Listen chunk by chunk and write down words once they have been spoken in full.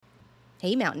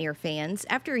Hey Mountaineer fans,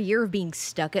 after a year of being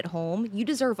stuck at home, you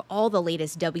deserve all the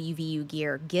latest WVU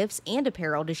gear, gifts, and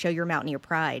apparel to show your Mountaineer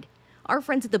pride. Our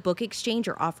friends at the Book Exchange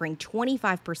are offering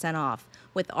 25% off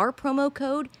with our promo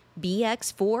code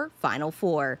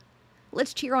BX4Final4.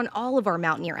 Let's cheer on all of our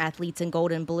Mountaineer athletes in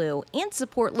gold and blue and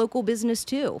support local business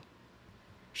too.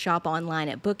 Shop online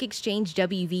at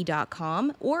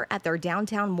bookexchangewv.com or at their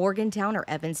downtown Morgantown or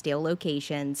Evansdale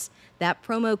locations. That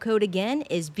promo code again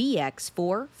is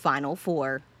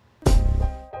BX4Final4.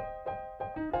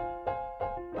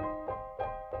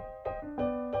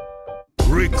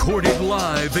 Recorded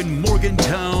live in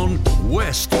Morgantown,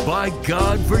 West by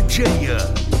God,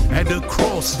 Virginia, and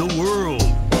across the world,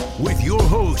 with your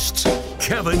hosts,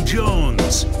 Kevin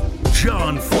Jones,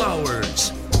 John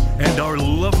Flowers, and our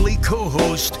lovely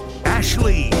co-host,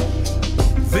 Ashley.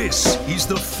 This is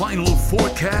the Final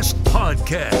Forecast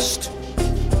Podcast.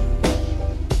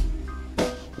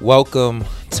 Welcome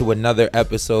to another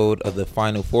episode of the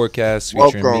Final Forecast.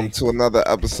 Welcome to another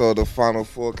episode of Final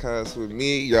Forecast with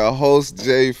me, your host,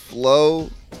 Jay Flo.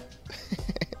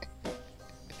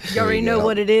 You already know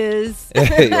what it is. You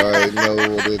already know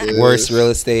what it is. Worst real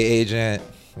estate agent.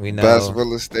 We know. Best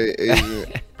real estate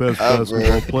agent. Best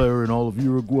basketball player in all of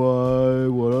Uruguay.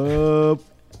 What up?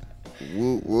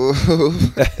 Woo, woo.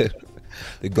 The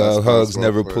guy Best Hugs basketball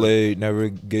never player. played, never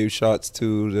gave shots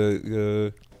to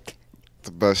the.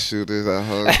 The best shooters that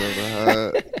Hugs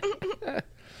ever had.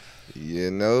 You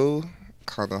know,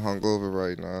 kind of hungover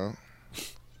right now.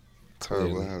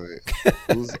 Terrible headache.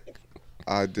 Whose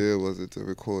idea was it to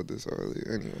record this early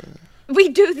anyway? We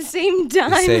do the same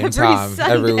time every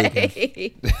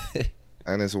Sunday.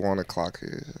 And it's 1 o'clock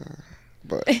here.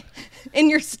 But And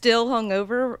you're still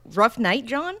hungover? Rough night,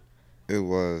 John? it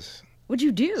was. What'd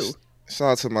you do?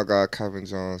 Shout out to my guy, Kevin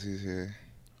Jones. He's here.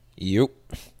 Yep.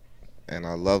 And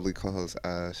our lovely co-host,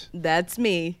 Ash. That's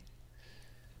me.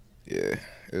 Yeah,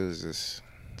 it was just,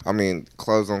 I mean,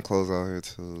 clubs don't close out here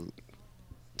till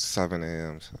 7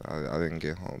 a.m. So I didn't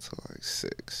get home till like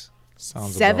 6.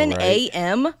 Sounds 7 about right.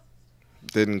 a.m.?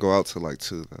 Didn't go out till like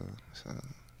 2 though. So.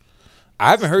 I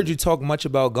haven't heard you talk much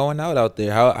about going out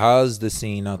there. How's the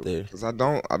scene out there? Cause I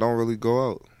don't really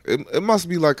go out. It must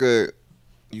be like a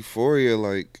euphoria,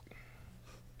 like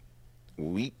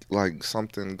week, like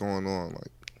something going on,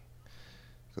 like.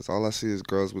 Cause all I see is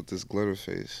girls with this glitter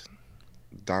face,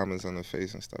 diamonds on their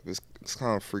face and stuff. It's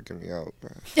kind of freaking me out,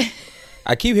 bro.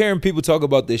 I keep hearing people talk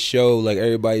about this show. Like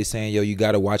everybody's saying, "Yo, you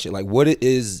got to watch it." Like, what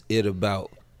is it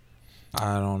about?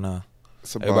 I don't know.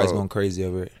 Everybody's going crazy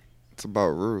over it. It's about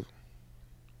Rue.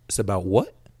 It's about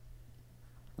what?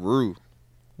 Rue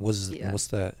What's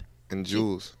that? and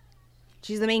Jules.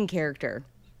 She's the main character.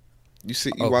 You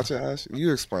watch it, Ash?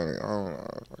 You explain it. I don't know.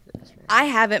 If I can explain it. I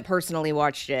haven't personally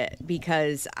watched it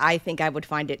because I think I would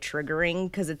find it triggering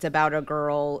because it's about a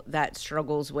girl that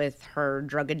struggles with her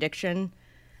drug addiction.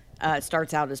 It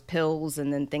starts out as pills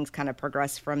and then things kind of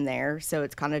progress from there. So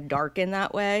it's kind of dark in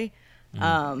that way.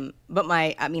 But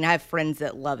I have friends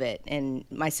that love it and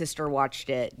my sister watched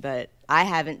it, but I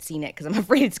haven't seen it because I'm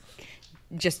afraid it's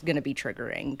just going to be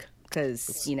triggering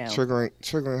because, you know.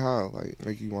 Triggering how? Like,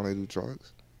 make you want to do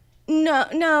drugs?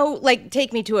 No, like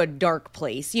take me to a dark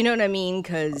place. You know what I mean?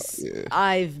 Because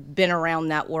I've been around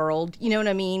that world. You know what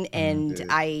I mean? And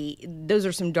those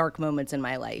are some dark moments in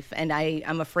my life. And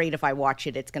I'm afraid if I watch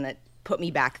it, it's going to put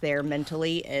me back there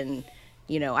mentally. And,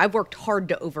 you know, I've worked hard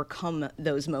to overcome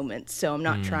those moments. So I'm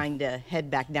not trying to head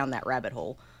back down that rabbit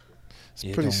hole. It's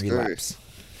pretty scary. Relapse.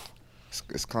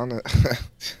 It's kind of.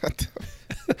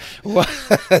 What?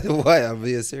 I'm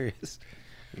being serious.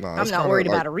 I'm not worried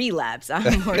about a relapse.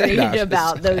 I'm worried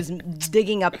about those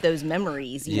digging up those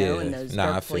memories, you know, in those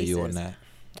dark I feel places. you on that.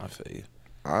 I feel you.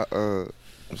 I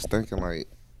was thinking, like,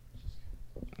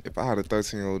 if I had a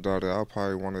 13-year-old daughter, I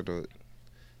probably wanted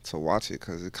to watch it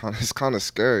because it's kind of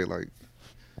scary. Like,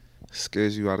 it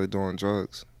scares you out of doing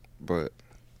drugs. But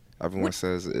everyone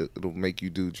says it'll make you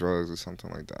do drugs or something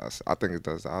like that. I think it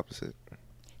does the opposite.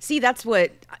 See, that's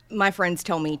what my friends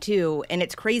tell me, too. And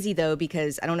it's crazy, though,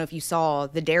 because I don't know if you saw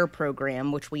the DARE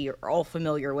program, which we are all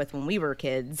familiar with when we were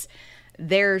kids.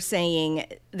 They're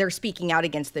speaking out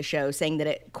against the show, saying that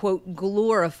it, quote,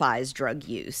 glorifies drug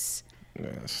use,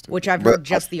 which I've heard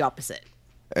just the opposite.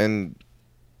 And,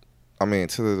 I mean,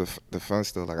 to the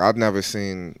defense, though, like, I've never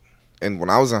seen, and when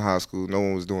I was in high school, no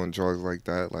one was doing drugs like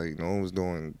that. Like, no one was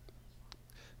doing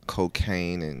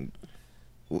cocaine and...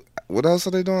 What else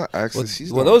are they doing? Ecstasy.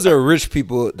 Well, those are rich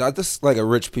people. That's like a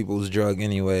rich people's drug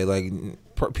anyway. Like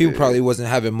people probably wasn't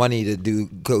having money to do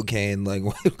cocaine. Like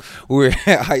when we were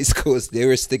at high school, they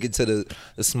were sticking to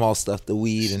the small stuff, the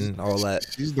weed and all that.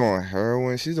 She's doing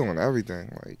heroin. She's doing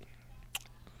everything. Like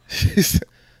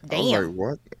was Damn. like,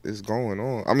 what is going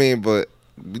on? I mean, but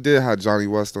we did have Johnny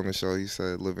West on the show. He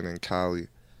said living in Cali.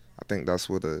 I think that's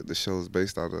where the show is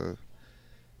based out of.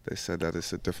 They said that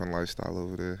it's a different lifestyle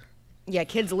over there. Yeah,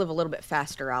 kids live a little bit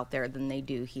faster out there than they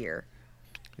do here.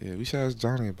 Yeah, we should ask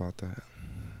Johnny about that.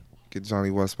 Get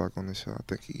Johnny West back on the show. I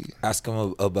think he. Ask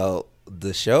him about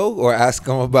the show or ask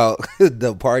him about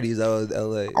the parties out in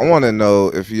LA. I want to know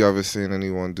if you ever seen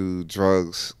anyone do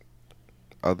drugs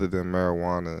other than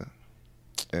marijuana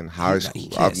in high You school.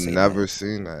 can't I've say never that.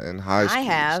 seen that in high school. I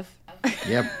have.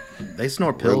 Yep, they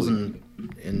snort pills in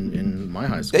my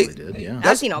high school. They did, yeah.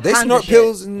 I've seen all They kinds snort of shit.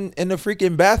 pills in the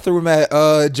freaking bathroom at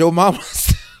Joe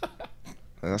Mama's.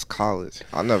 And that's college.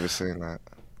 I've never seen that.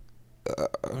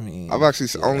 I mean, I've actually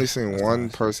yeah, only seen that's one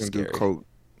not person do scary. coke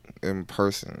in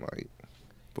person, like,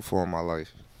 before in my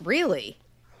life. Really?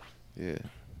 Yeah.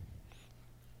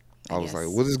 I was guess.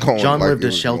 like, what is going on? John Like, lived it a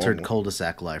was sheltered normal.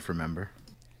 cul-de-sac life, remember?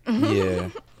 Yeah.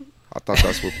 I thought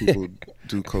that's where people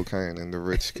do cocaine in the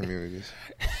rich communities.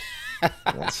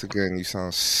 Once again, you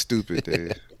sound stupid,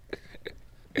 Dave.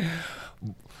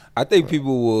 I think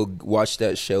people will watch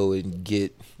that show and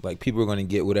get people are going to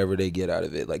get whatever they get out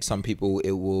of it. Like some people,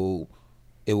 it will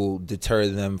deter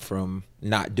them from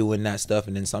not doing that stuff,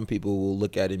 and then some people will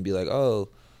look at it and be like, "Oh,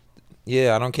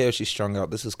 yeah, I don't care if she's strung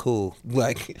out. This is cool."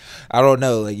 Like I don't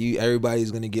know. Like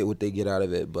everybody's going to get what they get out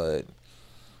of it, but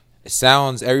it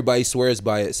sounds everybody swears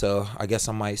by it. So I guess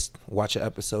I might watch an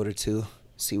episode or two,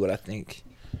 see what I think.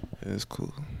 Yeah, it's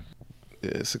cool.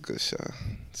 Yeah, it's a good show.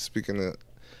 Speaking of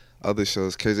other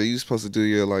shows, KJ, you supposed to do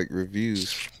your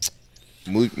reviews,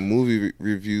 movie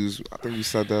reviews. I think you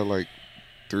said that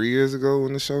 3 years ago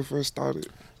when the show first started.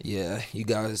 Yeah, you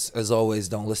guys, as always,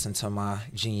 don't listen to my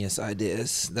genius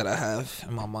ideas that I have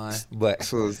in my mind. But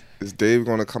So is Dave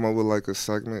going to come up with a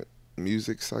segment,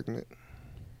 music segment?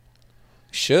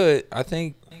 I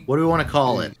think What do we want to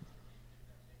call it?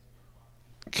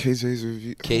 KJ's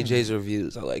review. KJ's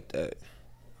reviews. I like that.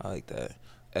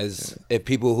 If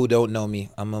people who don't know me,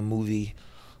 I'm a movie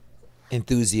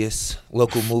enthusiast,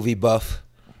 local movie buff.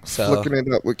 So Flicking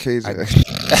it up with KJ.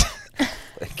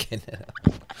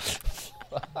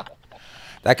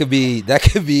 that could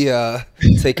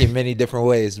be taken many different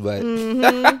ways, but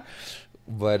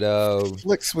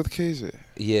Flicks with KJ.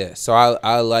 yeah. So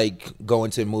I like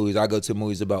going to movies. I go to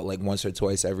movies about once or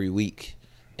twice every week,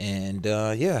 and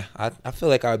yeah, I feel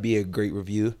like I'd be a great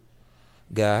review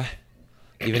guy.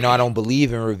 Even though I don't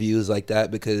believe in reviews like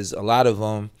that, because a lot of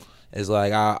them is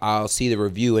I'll see the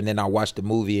review and then I'll watch the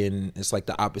movie, and it's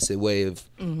the opposite way of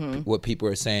what people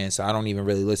are saying. So I don't even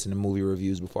really listen to movie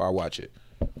reviews before I watch it.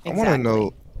 I want to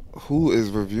know who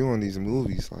is reviewing these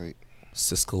movies.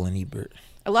 Siskel and Ebert.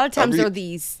 A lot of times Every- they're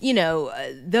these,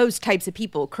 those types of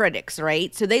people, critics,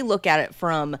 right? So they look at it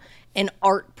from an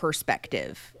art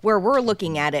perspective, where we're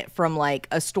looking at it from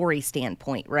a story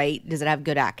standpoint, right? Does it have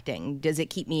good acting? Does it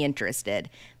keep me interested?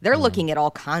 They're looking at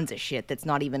all kinds of shit that's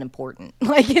not even important,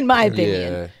 in my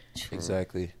opinion. Yeah,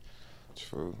 exactly.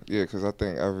 True. Yeah, because I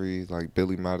think every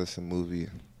Billy Madison movie.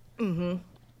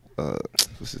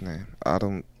 What's his name?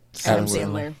 Adam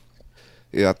Sandler.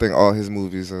 Yeah, I think all his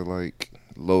movies are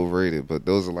low rated, but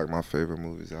those are my favorite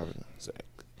movies out of it.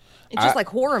 It's just like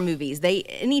horror movies.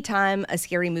 Anytime a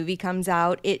scary movie comes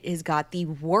out, it has got the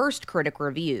worst critic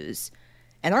reviews.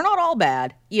 And they're not all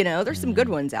bad. There's some good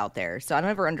ones out there. So I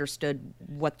never understood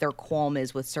what their qualm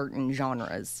is with certain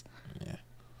genres.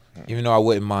 Even though I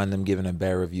wouldn't mind them giving a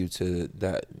bad review to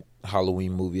that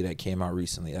Halloween movie that came out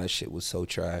recently. That shit was so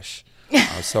trash.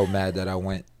 I was so mad that I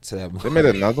went to that movie. They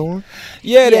made another one?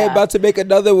 Yeah, they're Yeah. about to make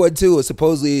another one too.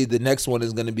 Supposedly the next one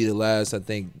is going to be the last, I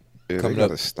think. Yeah, they coming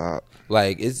gotta up. stop.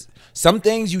 It's some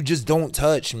things you just don't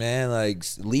touch, man.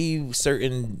 Leave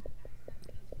certain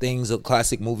things of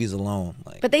classic movies alone.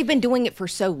 But they've been doing it for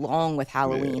so long with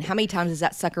Halloween. How many times has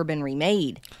that sucker been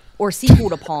remade or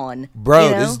sequeled upon? Bro,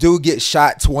 you know? this dude gets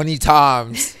shot 20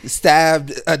 times,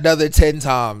 stabbed another 10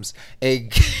 times. And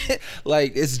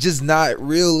it's just not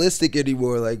realistic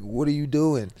anymore. What are you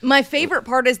doing? My favorite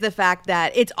part is the fact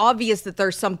that it's obvious that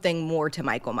there's something more to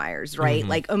Michael Myers, right?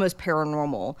 Almost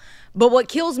paranormal. But what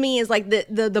kills me is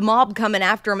the mob coming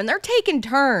after him, and they're taking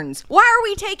turns. Why are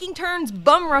we taking turns?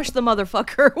 Bum rush the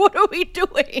motherfucker. What are we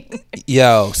doing?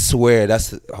 Yo, swear,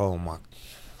 oh my.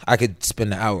 I could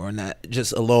spend an hour on that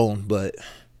just alone, but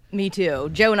Me too.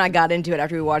 Joe and I got into it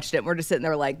after we watched it, and we're just sitting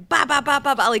there ba ba ba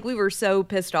ba ba. We were so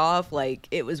pissed off.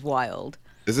 It was wild.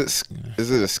 Is it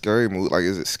a scary movie?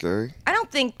 Is it scary? I don't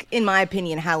think, in my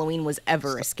opinion, Halloween was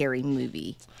ever a scary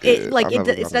movie. Yeah, It I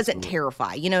never it got doesn't into it.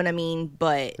 terrify. You know what I mean?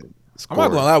 But It's I'm not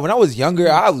gory. gonna lie. When I was younger,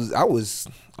 I was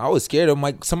I was scared of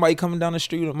somebody coming down the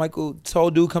street with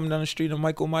tall dude coming down the street in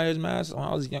Michael Myers mask when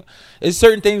I was young. It's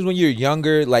certain things when you're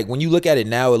younger, like when you look at it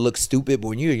now, it looks stupid, but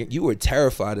when you were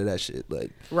terrified of that shit.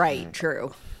 Like, Right,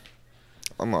 true.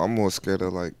 I'm more scared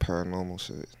of like paranormal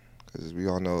shit. Because we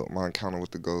all know my encounter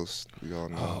with the ghost. We all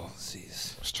know. oh,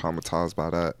 jeez. I was traumatized by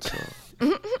that. So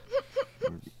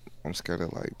I'm scared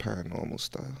of like paranormal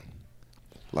stuff.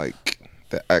 Like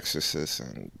The Exorcist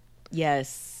and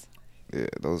Yes. yeah,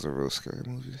 those are real scary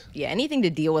movies. Yeah, anything to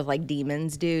deal with like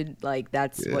demons, dude, like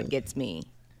that's Yeah. what gets me.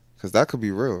 Because that could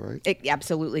be real, right? It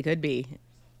absolutely could be.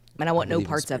 And I want no Believe in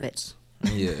parts of it. spirits.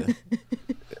 Yeah.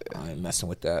 I ain't messing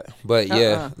with that. But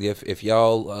yeah, if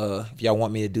y'all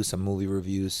want me to do some movie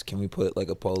reviews, can we put like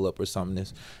a poll up or something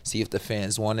to see if the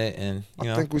fans want it? And you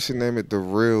know, I think we should name it The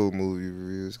Real Movie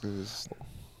Reviews because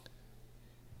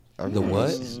the what?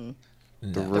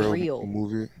 The No. real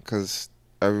movie because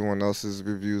everyone else's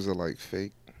reviews are like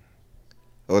fake.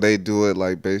 Or they do it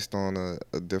like based on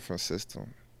a different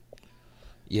system.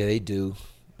 Yeah, they do.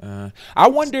 I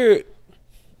wonder.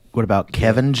 What about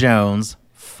Kevin Jones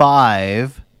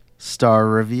 5-star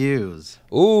reviews?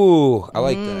 Ooh, I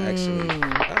like that actually.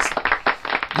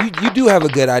 You do have a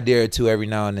good idea or two every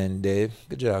now and then, Dave.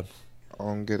 Good job. I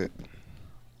don't get it.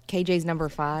 KJ's number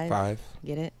 5. 5.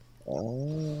 Get it?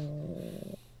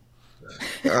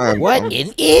 I'm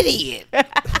an idiot!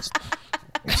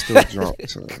 still drunk.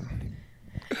 So.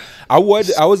 I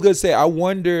was gonna say I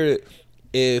wonder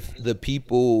if the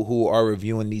people who are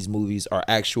reviewing these movies are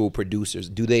actual producers.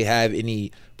 Do they have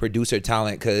any producer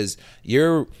talent? Cause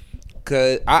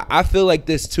I feel like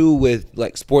this too with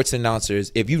like sports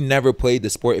announcers. If you've never played the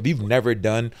sport, if you've never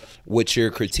done what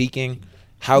you're critiquing,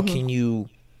 how can you?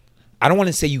 I don't want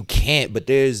to say you can't, but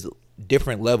there's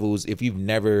different levels if you've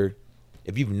never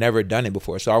done it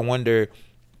before. So I wonder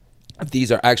if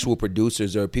these are actual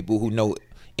producers or people who know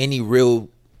any real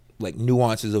like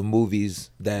nuances of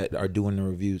movies that are doing the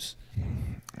reviews.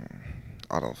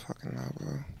 I don't fucking know,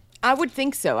 bro. I would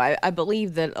think so. I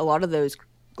believe that a lot of those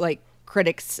like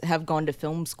critics have gone to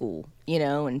film school, you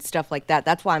know, and stuff like that.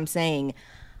 That's why I'm saying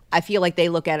I feel like they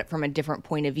look at it from a different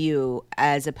point of view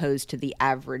as opposed to the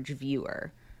average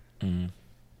viewer.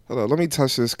 Hold on, let me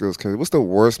touch this skills, kid. What's the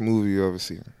worst movie you ever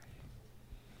seen?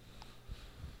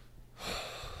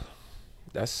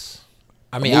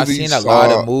 I've movie seen you a lot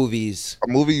saw- of movies. A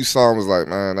movie you saw and was like,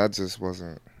 man, that just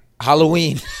wasn't.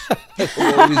 Halloween.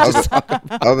 What we just talking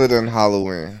about. Other than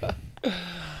Halloween.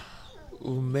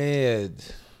 Oh, man.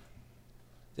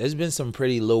 There's been some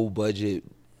pretty low budget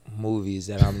movies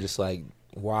that I'm just like,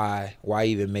 why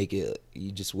even make it?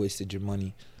 You just wasted your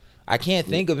money. I can't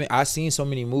think of it. I've seen so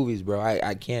many movies, bro.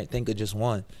 I can't think of just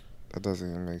one. That doesn't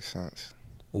even make sense.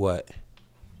 What?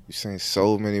 You've seen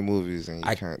so many movies and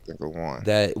you can't think of one.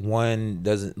 That one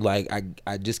doesn't, like,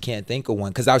 I just can't think of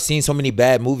one because I've seen so many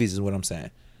bad movies is what I'm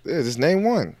saying. Yeah, just name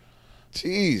one.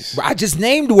 Jeez. I just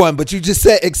named one, but you just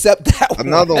said except that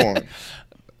Another one. one.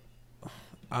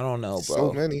 I don't know, bro.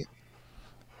 So many.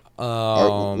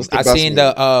 I best seen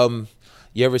movie? the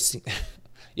you ever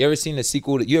seen the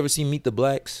sequel? You ever seen Meet the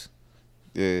Blacks?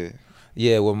 Yeah.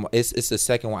 Yeah, well, it's the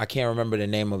second one. I can't remember the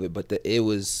name of it, but it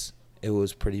was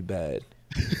pretty bad.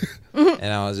 And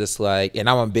I was just like, and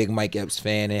I'm a big Mike Epps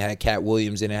fan. It had Cat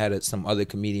Williams and it had some other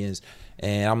comedians,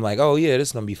 and I'm like, oh yeah, this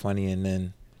is gonna be funny. And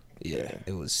then, yeah,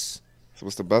 it was So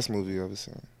what's the best movie you ever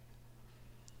seen?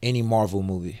 any Marvel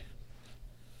movie.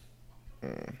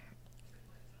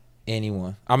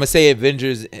 Anyone. I'm gonna say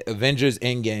Avengers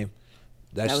Endgame.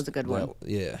 That was a good one.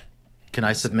 Yeah. Can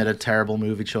I submit a terrible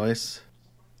movie choice?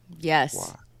 Yes.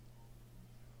 Wow.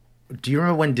 Do you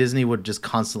remember when Disney would just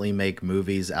constantly make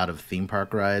movies out of theme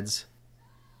park rides?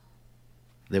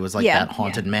 There was like Yeah, that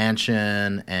Haunted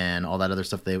Mansion and all that other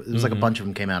stuff. It was like a bunch of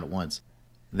them came out at once.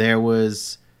 There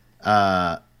was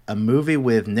a movie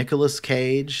with Nicolas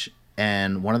Cage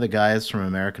and one of the guys from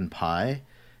American Pie,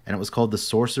 and it was called The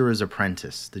Sorcerer's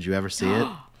Apprentice. Did you ever see it?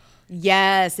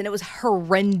 Yes, and it was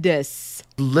horrendous.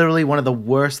 Literally one of the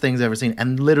worst things I've ever seen.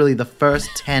 And literally the first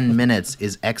 10 minutes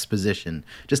is exposition.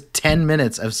 Just 10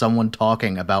 minutes of someone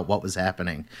talking about what was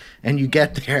happening. And you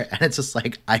get there and it's just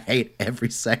like, I hate every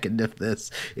second of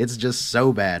this. It's just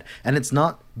so bad. And it's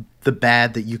not the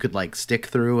bad that you could like stick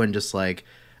through and just like,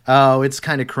 oh, it's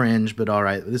kind of cringe, but all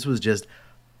right. This was just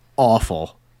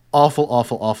awful. Awful,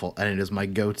 awful, awful. And it is my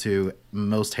go-to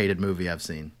most hated movie I've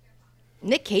seen.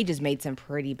 Nick Cage has made some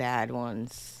pretty bad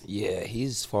ones. Yeah,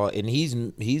 he's fought, and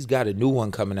he's got a new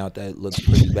one coming out that looks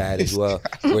pretty bad as well,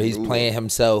 where he's playing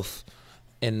himself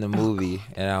in the movie,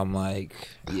 and I'm like,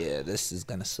 yeah, this is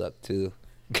gonna suck too.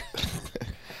 I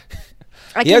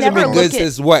He can hasn't never been good look at,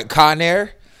 since what, Con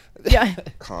Air? Yeah.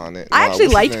 Con Air. I Nah, actually what's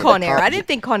his liked name? Con Air. I didn't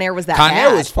think Con Air was that Con bad.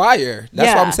 Air was fire. That's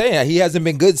what Yeah. I'm saying. He hasn't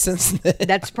been good since then.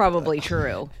 That's probably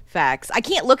true. Facts. I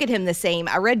can't look at him the same.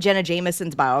 I read Jenna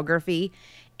Jameson's biography,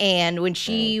 and when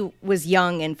she was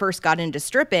young and first got into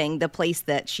stripping, the place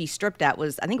that she stripped at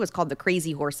was, I think it was called the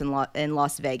Crazy Horse in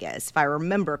Las Vegas, if I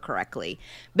remember correctly.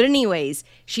 But anyways,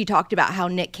 she talked about how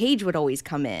Nick Cage would always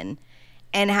come in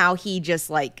and how he just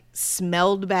like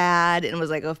smelled bad and was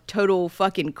like a total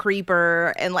fucking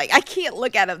creeper. And like, I can't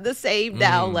look at him the same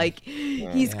now. Like,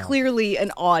 he's clearly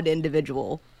an odd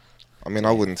individual. I mean,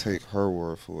 I wouldn't take her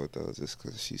word for it though, just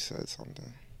because she said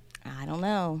something. I don't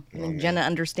know. I think Jenna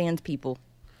understands people.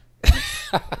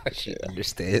 She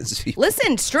understands people.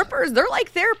 Listen, strippers, they're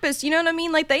like therapists. You know what I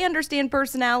mean? Like, they understand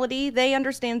personality. They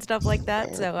understand stuff like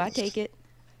that. So I take it.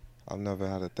 I've never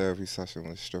had a therapy session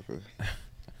with a stripper.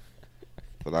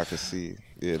 But I could see,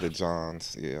 yeah, the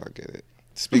Johns. Yeah, I get it.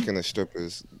 Speaking of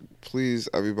strippers, please,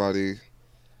 everybody,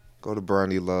 go to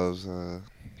Brandy Love's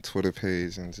Twitter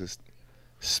page and just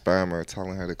spam her,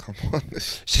 telling her to come on the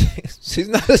show. She's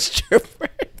not a stripper.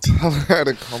 Telling her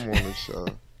to come on the show.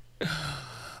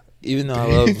 Even though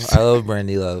I love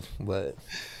Brandy Love, but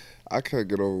I can't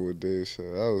get over with Dave show.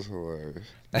 That was hilarious.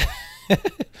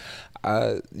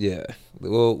 yeah.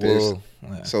 We'll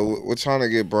yeah. So we're trying to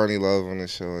get Brandy Love on the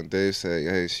show, and Dave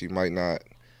said, hey, she might not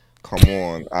come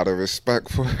on out of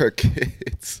respect for her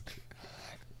kids.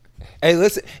 Hey,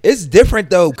 listen, it's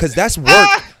different though, because that's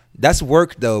work. That's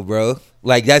work though, bro.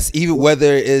 Like, that's even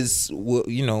whether it's,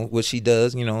 you know, what she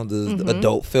does, you know, the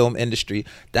adult film industry,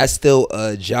 that's still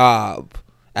a job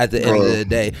at the end of the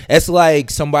day. It's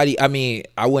like somebody, I mean,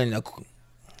 I wouldn't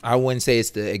say it's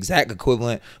the exact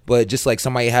equivalent, but just like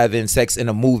somebody having sex in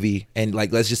a movie, and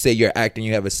like, let's just say you're acting,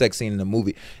 you have a sex scene in a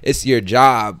movie. It's your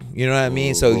job, you know what I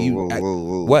mean? So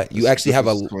what? You actually have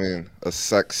a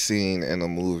sex scene in a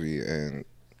movie and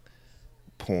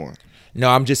porn. No,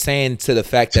 I'm just saying to the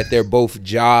fact that they're both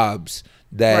jobs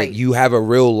that Right. you have a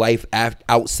real life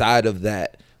outside of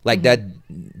that. Like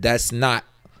that's not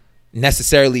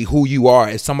necessarily who you are.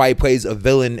 If somebody plays a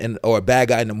villain or a bad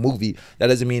guy in a movie, that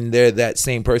doesn't mean they're that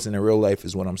same person in real life,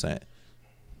 is what I'm saying.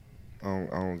 I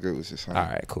don't get what you're saying. All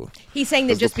right, cool. He's saying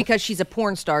that just because she's a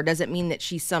porn star doesn't mean that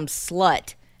she's some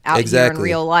slut out here in Exactly.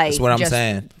 real life. That's what I'm just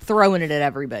saying. Throwing it at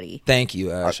everybody. Thank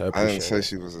you, Ash. I I appreciate didn't say it.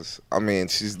 she was I mean,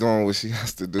 she's doing what she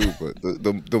has to do, but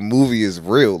the movie is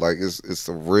real. Like, it's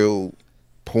a real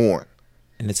porn.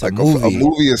 And it's Like, a movie. a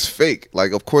movie is fake.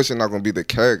 Like, of course you're not going to be the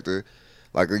character.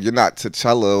 Like, you're not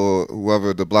T'Challa or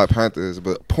whoever the Black Panther is,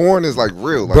 but porn is like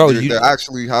real. Like, Bro, they're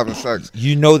actually having sex.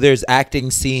 You know there's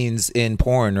acting scenes in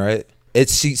porn, right?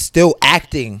 She's still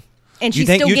acting. And You she's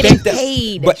think- still you getting think that-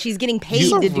 paid. but She's getting paid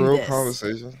It's a to do real this.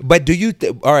 conversation. But do you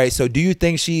all right, so do you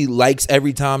think she likes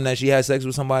every time that she has sex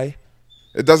with somebody?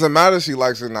 It doesn't matter if she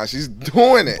likes it or not. She's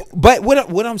doing it. But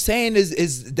what I'm saying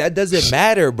is that doesn't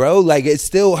matter, bro. Like, it's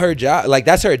still her job. Like,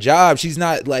 that's her job. She's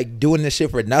not like doing this shit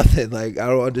for nothing. Like, I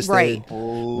don't understand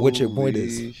what your point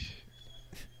is. Holy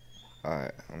All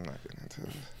right, I'm not getting into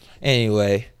this.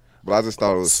 Anyway, But I just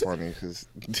thought it was funny because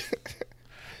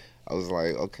I was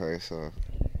like, okay, so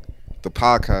the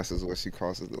podcast is where she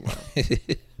crosses the line.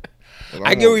 And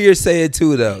I get what you're saying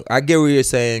too, though. I get what you're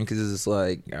saying, because it's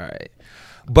like, all right.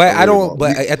 But I don't.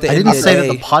 But at the I end didn't of the say day,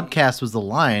 that the podcast was the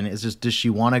line. It's just, does she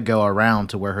want to go around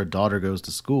to where her daughter goes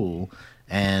to school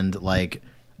and like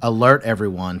alert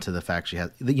everyone to the fact she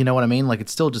has, you know what I mean? Like,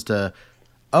 it's still just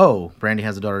Brandy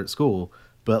has a daughter at school,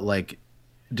 but like,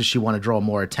 does she want to draw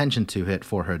more attention to it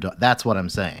for her daughter? That's what I'm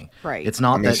saying. Right. It's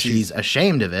not I mean, that she's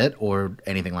ashamed of it or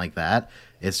anything like that.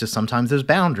 It's just sometimes there's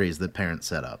boundaries that parents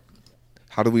set up.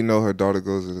 How do we know her daughter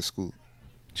goes to the school?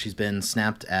 She's been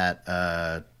snapped at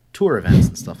tour events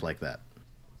and stuff like that.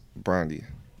 Brandy.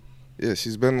 Yeah,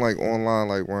 she's been like online,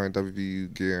 like wearing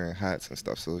WVU gear and hats and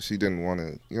stuff. So she didn't want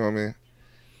to, you know what I mean?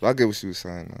 But I get what she was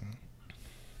saying,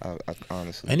 though. I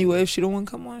honestly. anyway, if she don't want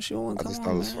to come on, she don't want I to come just on.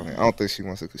 thought it was man. funny. I don't think she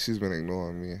wants to, because she's been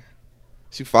ignoring me.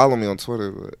 She followed me on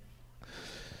Twitter, but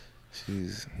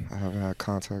I haven't had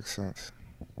contact since.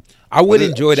 I would But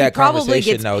enjoy She that probably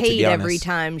conversation, gets though. To paid be honest, every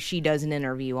time she does an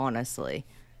interview, honestly.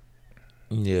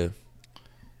 yeah.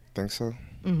 Think so?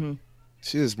 Mm-hmm.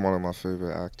 She is one of my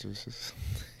favorite actresses.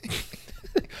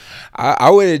 I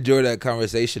would enjoy that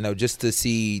conversation, though, just to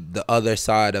see the other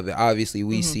side of it. Obviously,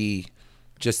 we see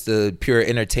just the pure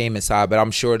entertainment side, but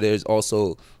I'm sure there's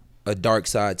also a dark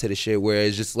side to the shit where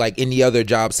it's just like any other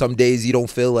job. Some days you don't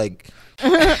feel like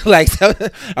Like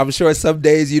I'm sure some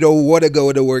days you don't want to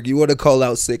go to work, you want to call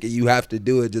out sick, and you have to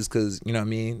do it just because you know what I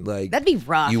mean. Like That'd be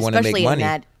rough, You want to make especially in money.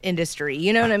 that industry.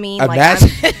 You know what I mean? Imagine-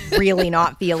 Like I'm really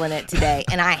not feeling it today,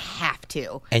 and I have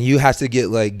to. And you have to get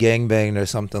like gangbanged or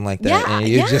something like that, Yeah, and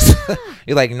you yeah. just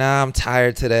you're like, nah, I'm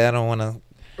tired today. I don't want to.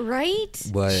 Right?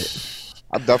 But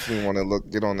I definitely want to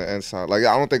get on the inside. Like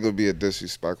I don't think it'll be a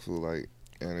disrespectful like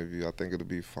interview. I think it'll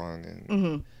be fun,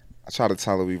 and I try to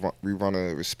tell her we run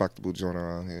a respectable joint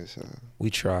around here. So we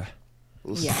try.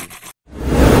 we'll Yeah. see.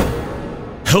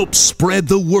 Help spread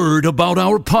the word about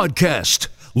our podcast.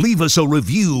 Leave us a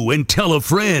review and tell a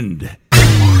friend.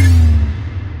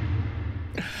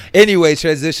 Anyway,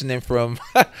 transitioning from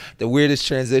the weirdest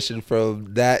transition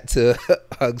from that to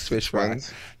Hugs Fish Fry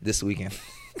Friends. this weekend.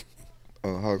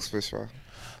 Hugs Fish Fry.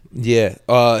 Yeah.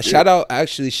 Shout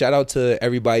out to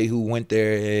everybody who went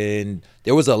there, and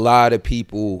there was a lot of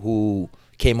people who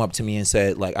came up to me and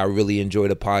said, like, I really enjoy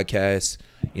the podcast.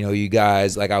 You know, you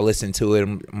guys, like, I listen to it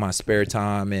in my spare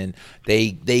time, and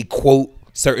they quote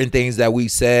certain things that we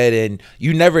said, and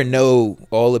you never know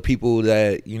all the people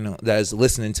that, you know, that's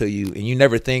listening to you, and you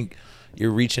never think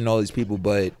you're reaching all these people,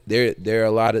 but there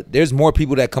are there's more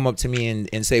people that come up to me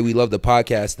and say we love the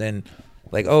podcast than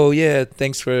like, oh yeah,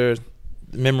 thanks for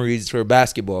memories for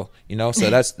basketball, you know. So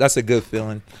that's a good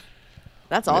feeling.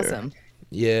 That's awesome.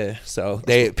 Yeah. So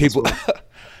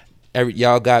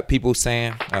y'all got people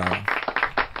saying,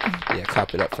 yeah,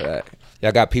 cop it up for that.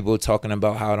 Y'all got people talking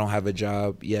about how I don't have a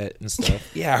job yet and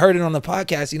stuff. Yeah, I heard it on the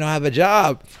podcast. You don't have a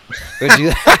job.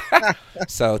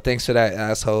 So thanks for that,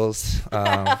 assholes.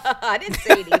 I didn't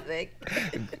say anything.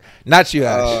 Not you,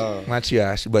 Ash. Not you,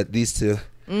 Ash. But these two.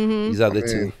 These other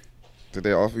two. Did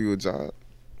they offer you a job?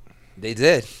 They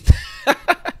did. I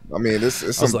mean, it's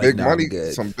was some like, big nah, I'm money,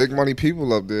 good. some big money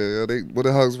people up there. What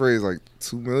did Hugs raise? Like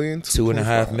 2 million,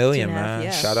 2.5 million, 2.5, man.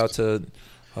 yeah. Shout out to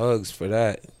Hugs for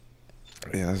that.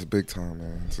 Yeah, that's big time,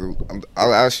 man. So I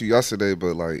asked you yesterday,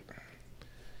 but like,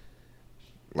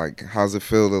 how's it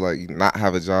feel to like not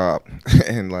have a job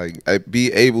and like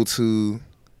be able to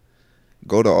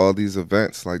go to all these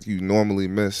events like you normally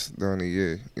miss during the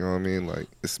year? You know what I mean? Like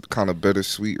it's kind of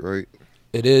bittersweet, right?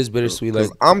 It is bittersweet. Like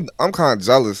 'Cause I'm kind of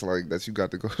jealous, like that you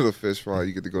got to go to the fish fry,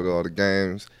 you get to go to all the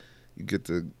games, you get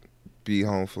to be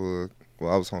home for.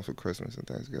 Well, I was home for Christmas and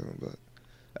Thanksgiving, but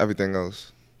everything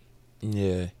else.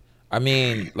 yeah. I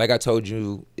mean, like I told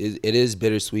you, it is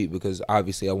bittersweet because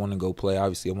obviously I want to go play.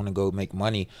 Obviously I want to go make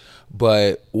money.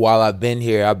 But while I've been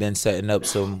here, I've been setting up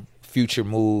some future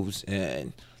moves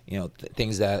and, you know,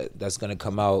 things that's going to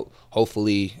come out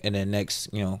hopefully in the next,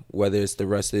 you know, whether it's the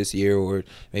rest of this year or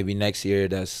maybe next year,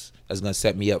 that's going to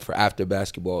set me up for after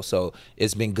basketball. So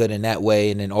it's been good in that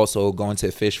way. And then also going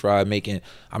to Fish Fry,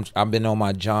 I've been on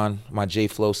my J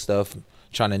Flow stuff,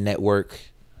 trying to network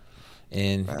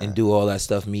and do all that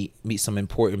stuff, meet some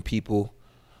important people.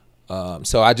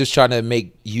 So I just try to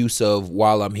make use of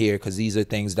while I'm here because these are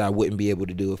things that I wouldn't be able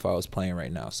to do if I was playing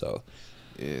right now. So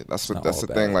Yeah, that's not the all thing.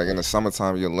 bad. Like in the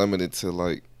summertime, you're limited to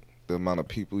like the amount of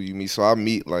people you meet. So I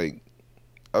meet like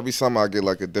every summer I get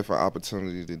like a different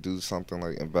opportunity to do something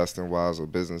like investing wise or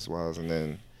business wise, and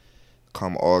then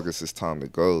come August it's time to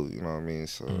go. You know what I mean?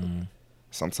 So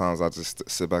sometimes I just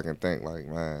sit back and think like,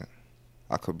 man,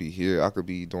 I could be here. I could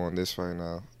be doing this right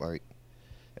now. Like,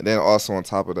 and then also on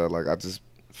top of that, like I just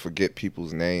forget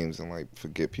people's names and like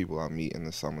forget people I meet in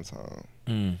the summertime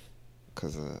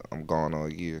because I'm gone all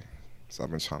year. So I've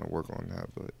been trying to work on that,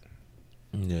 but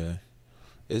yeah,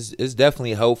 it's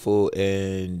definitely helpful.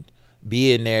 And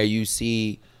being there, you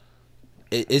see,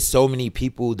 it's so many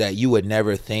people that you would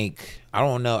never think. I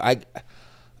don't know.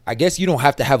 I guess you don't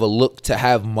have to have a look to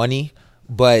have money,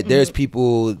 but there's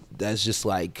people that's just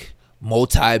like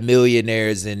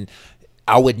multi-millionaires, and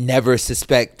I would never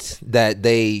suspect that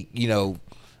they, you know,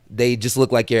 they just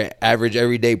look like your average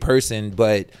everyday person,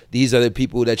 but these are the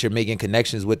people that you're making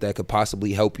connections with that could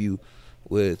possibly help you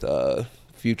with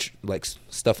future, like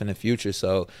stuff in the future.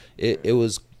 So it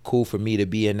was cool for me to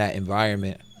be in that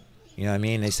environment. You know what I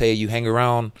mean? They say you hang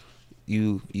around,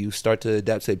 you start to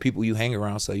adapt to the people you hang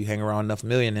around. So you hang around enough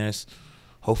millionaires,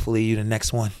 hopefully you the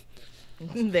next one.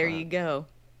 There you go.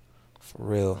 For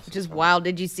real. Which is wild.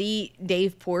 Did you see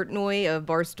Dave Portnoy of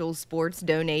Barstool Sports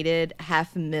donated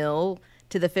 $500,000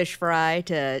 to the Fish Fry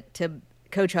to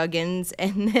Coach Huggins,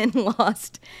 and then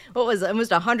lost almost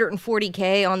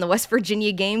 $140K on the West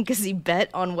Virginia game because he bet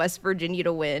on West Virginia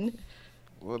to win?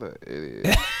 what an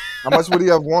idiot. How much would he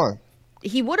have won?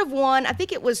 He would have won. I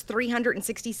think it was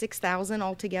 $366,000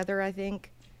 altogether. I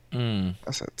think.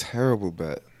 That's a terrible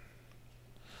bet.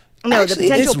 No, Actually,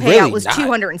 the potential it's payout really was not.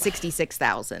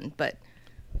 $266,000, but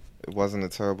It wasn't a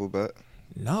terrible bet.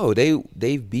 No,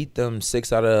 they've beat them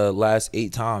 6 out of the last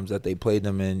 8 times that they played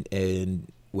them in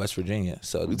West Virginia.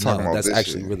 So We talking about that's this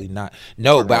actually year. really not.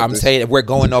 No, Talking but about I'm this saying if we're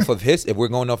going off of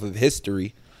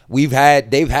history, they've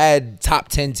had top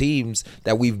 10 teams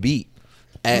that we've beat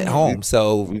at home.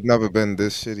 So We've never been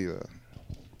this shitty though.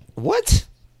 what?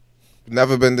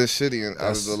 Never been this shitty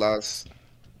out of the last.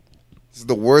 This is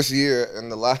the worst year in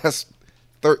the last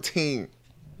 13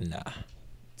 Nah,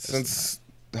 since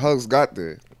Hugs got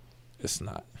there. it's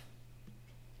not.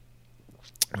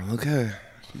 Okay,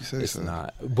 you say It's so.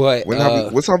 not. But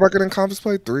What's our record in conference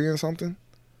play? 3 and something.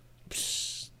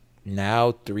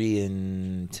 now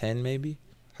 3-10 maybe.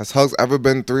 Has Hugs ever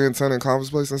been 3 and 10 in conference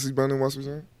play since he's been in West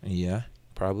Virginia? Yeah,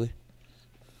 probably.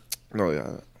 No,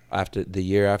 yeah. After the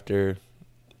year after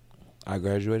I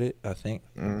graduated, I think.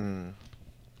 Mm.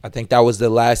 I think that was the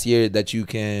last year that you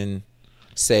can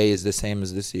say is the same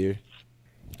as this year.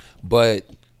 But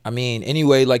I mean,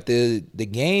 anyway, like the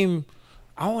game,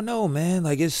 I don't know, man.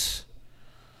 Like it's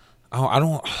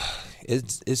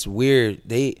weird.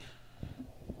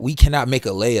 We cannot make a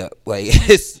layup. Like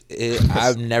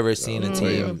I've never seen a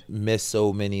team miss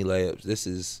so many layups. This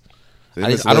is They I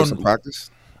miss don't- layups in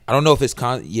practice. I don't know if it's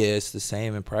it's the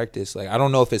same in practice. Like I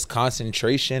don't know if it's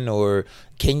concentration or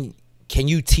can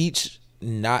you teach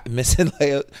not missing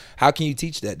layup? How can you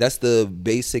teach that? That's the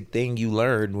basic thing you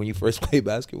learn when you first play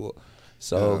basketball.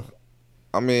 So Yeah.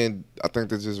 I mean, I think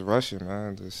they're just rushing,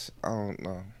 man. I don't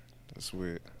know. It's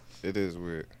weird. It is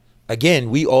weird. again,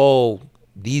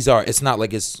 it's not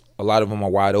like it's a lot of them are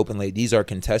wide open. Like these are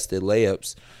contested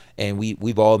layups, and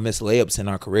we've all missed layups in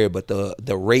our career. But the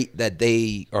rate that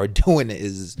they are doing it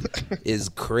is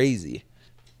crazy.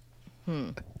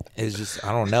 It's just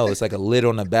I don't know. It's like a lid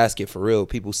on a basket for real.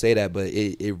 People say that, but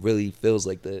it really feels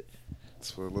like that.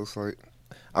 That's what it looks like.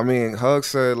 I mean, Hug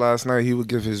said last night he would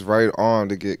give his right arm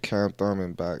to get Cam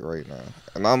Thurman back right now.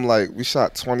 And I'm like, we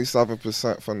shot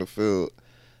 27% from the field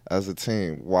as a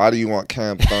team. Why do you want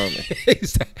Cam Thurman?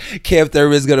 Cam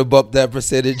Thurman's gonna bump that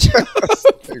percentage.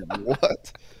 Like,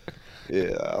 what?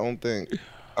 Yeah, I don't think.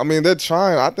 I mean, they're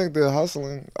trying. I think they're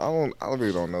hustling. I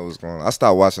really don't know what's going on. I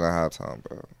stopped watching at halftime,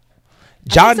 bro.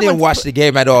 John didn't watch the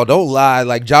game at all. Don't lie.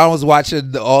 Like John was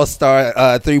watching the All-Star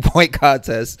 3-point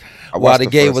contest while watched the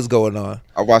the game first- was going on.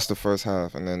 I watched the first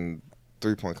half, and then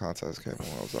 3-point contest came on.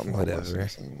 I was like, I'm not Whatever. watching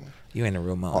this anymore. You ain't a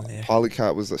real mom, man.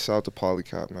 Polycat was shout out to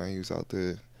Polycat, man. He was out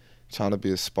there trying to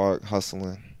be a spark,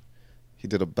 hustling. He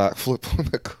did a backflip on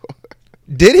the court.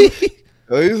 Did he?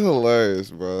 Oh, he's hilarious,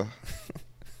 bro.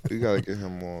 You gotta get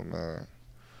him on, man.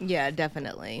 Yeah,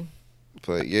 definitely.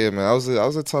 But yeah, man, that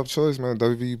was a tough choice, man.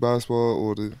 WVU basketball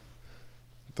or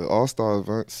the All-Star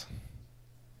events.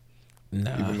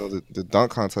 Nah. Even though the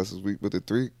dunk contest is weak, but the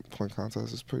 3-point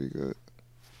contest is pretty good.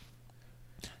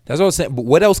 That's what I'm saying. But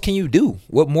what else can you do?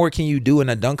 What more can you do in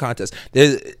a dunk contest?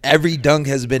 Every dunk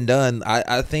has been done.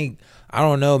 I think I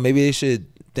don't know. Maybe they should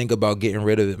think about getting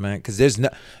rid of it, man. Because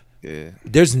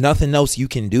there's nothing else you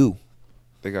can do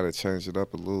They gotta change it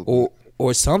up a little bit.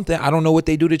 or something. I don't know what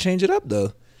they do to change it up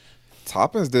though.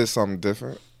 Toppins did something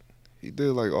different. He did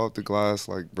like off the glass,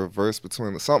 like reverse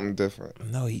between something different.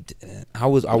 No, he didn't. I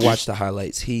watched the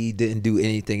highlights. He didn't do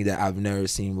anything that I've never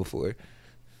seen before.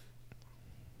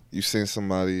 You seen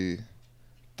somebody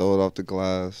throw it off the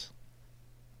glass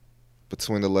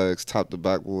between the legs, top the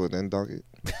backboard, and dunk it?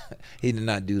 He did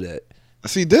not do that.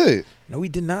 Yes, he did. No, he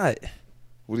did not.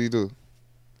 What do you do?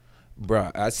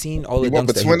 Bro, I seen all He the went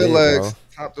dunks that he between the did, legs,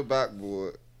 bro. top the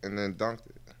backboard, and then dunked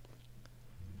it.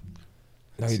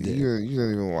 No, he See, didn't. you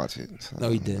didn't even watch it. So No,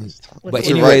 he didn't. But But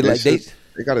You're anyway, right, like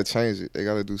they gotta change it. They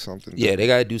gotta do something. yeah, they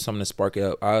gotta do something to spark it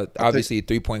up. Obviously,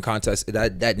 3-point contest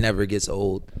that never gets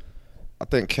old. I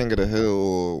think King of the Hill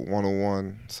or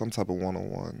 101, some type of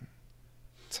 101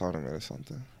 tournament or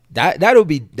something. That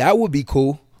would be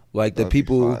cool. Like the That'd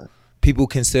be fire. people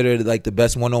considered like the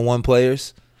best 1-on-1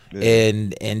 players, Yeah.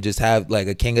 and just have like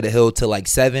a King of the Hill to like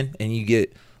 7, and you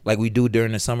get like we do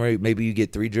during the summer. Maybe you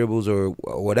get 3 dribbles or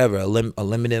whatever, a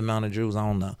limited amount of dribbles. I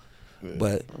don't know, Yeah,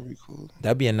 but that'd be cool.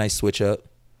 that'd be a nice switch up.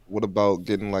 What about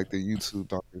getting like the YouTube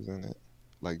dunkers in it,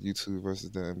 like YouTube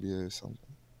versus the NBA or something?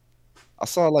 I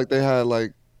saw like they had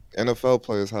like NFL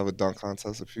players have a dunk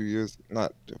contest not a few years,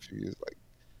 like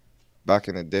back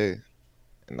in the day,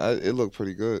 and it looked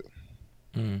pretty good.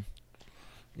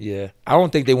 Yeah, I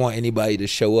don't think they want anybody to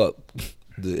show up.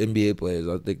 The NBA players,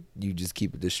 I think you just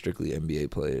keep it to strictly NBA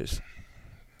players.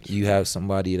 You have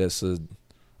somebody that's a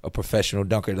professional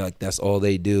dunker, like that's all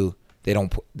they do. They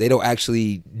don't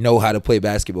actually know how to play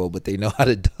basketball, but they know how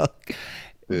to dunk.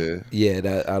 Yeah,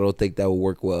 Yeah, I don't think that would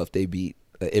work well if they beat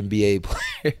an NBA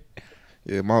player.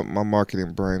 yeah. My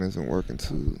marketing brain isn't working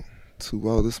too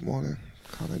well this morning.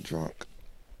 Kind of drunk.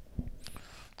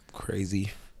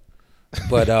 Crazy.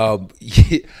 But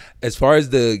as far as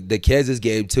the Kansas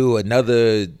game too,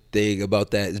 another thing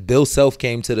about that is Bill Self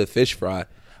came to the fish fry,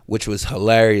 which was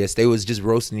hilarious. They was just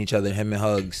roasting each other, him and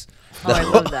Hugs. Oh, I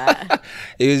love that.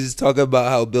 He was just talking about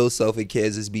how Bill Self and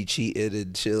Kansas be cheating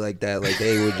and shit like that. Like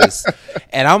they were just,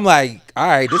 and I'm like, all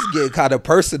right, this is getting kind of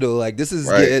personal. Like this is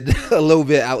getting a little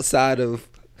bit outside of.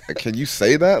 Can you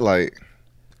say that? Like,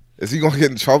 is he gonna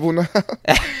get in trouble now?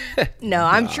 No,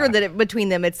 I'm sure that between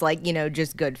them, it's like,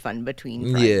 just good fun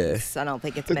between friends. Yeah. I don't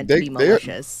think it's meant to be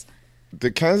malicious.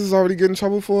 Did Kansas already get in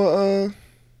trouble for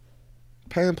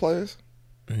paying players?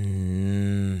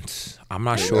 I'm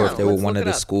not sure if they were Let's one look of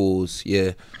it the up. schools.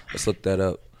 Yeah, let's look that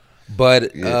up.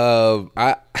 But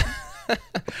I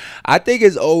I think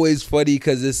it's always funny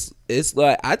because it's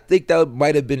like I think that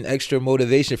might have been extra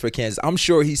motivation for Kansas. I'm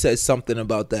sure he said something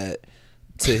about that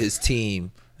to his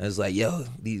team. It's like, yo,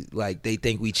 these like they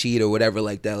think we cheat or whatever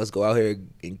like that. Let's go out here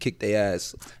and kick their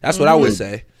ass. That's what I would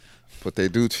say. But they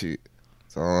do cheat.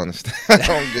 So I don't understand. I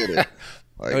don't get it.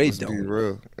 Like, No, they let's be don't.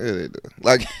 real. Yeah, they do.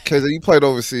 Like, cause you played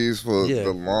overseas for Yeah.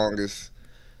 the longest.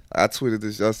 I tweeted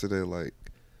this yesterday. Like,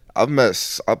 I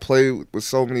played with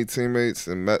so many teammates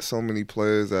and met so many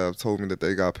players that have told me that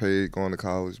they got paid going to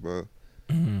college, bro.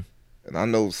 Mm-hmm. And I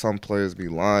know some players be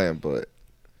lying, but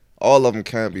all of them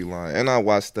can't be lying. And I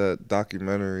watched that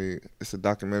documentary. It's a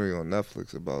documentary on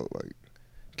Netflix about like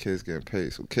kids getting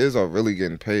paid. So kids are really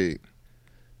getting paid.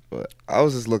 But I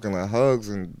was just looking at Hugs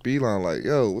and Beeline like,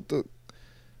 yo,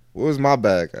 what was my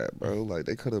bag at, bro? Like,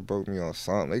 they could have broke me on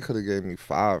something. They could have gave me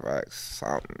 5 racks,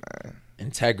 something, man.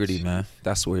 Integrity, man.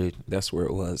 That's where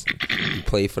it was. You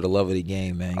play for the love of the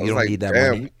game, man. I You was don't like, need that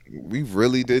damn, money. we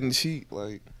really didn't cheat.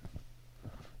 Like,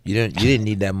 You didn't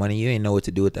need that money. You didn't know what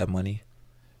to do with that money.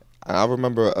 I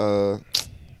remember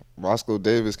Roscoe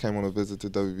Davis came on a visit to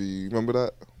WVU. You remember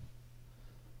that?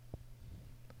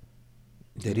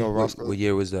 Did You he? know Roscoe? What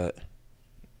year was that?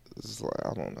 It's like,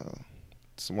 I don't know.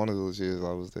 It's one of those years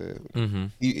I was there. Mm-hmm.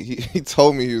 He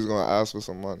told me he was going to ask for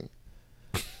some money.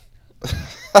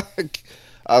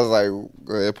 I was like,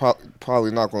 they're probably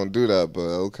not going to do that, but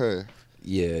okay.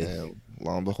 Yeah. And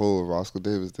lo and behold, Roscoe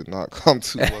Davis did not come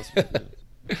to West Virginia.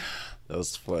 That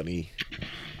was funny.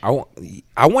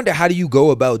 I wonder, how do you go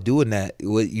about doing that?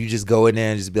 You just go in there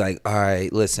and just be like, all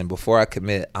right, listen, before I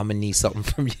commit, I'm going to need something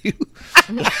from you.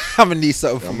 I'm going to need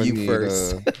something I'm from gonna you need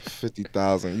first.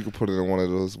 50,000. You can put it in one of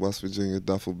those West Virginia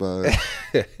duffel bags.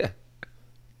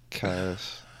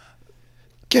 Cash.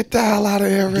 Get the hell out of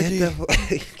here,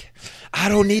 Ricky. I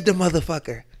don't need the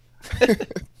motherfucker.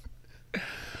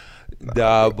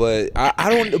 Nah, but I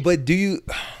don't. But do you?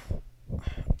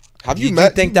 Have you you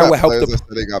met? think you that met would help players the- that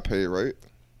said they got paid, right?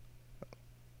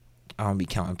 I don't be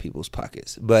counting people's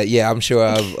pockets, but yeah, I'm sure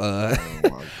I've. Oh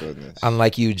my goodness.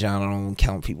 Unlike you, John, I don't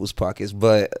count people's pockets,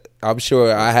 but I'm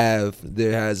sure I have.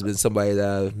 There has been somebody that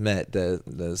I've met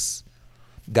that's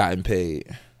gotten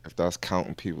paid. If that's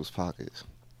counting people's pockets.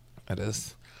 It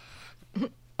is.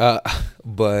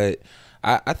 But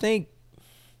I think.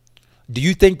 Do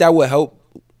you think that would help?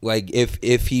 Like,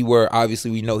 if he were, obviously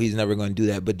we know he's never going to do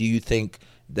that, but do you think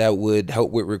that would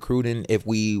help with recruiting if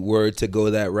we were to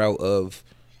go that route of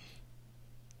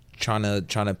trying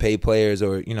to pay players,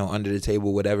 or under the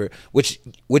table, whatever, which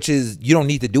is you don't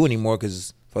need to do anymore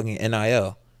because fucking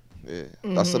NIL. Yeah,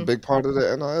 that's a big part of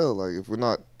the NIL. Like, if we're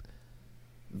not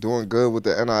doing good with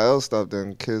the NIL stuff,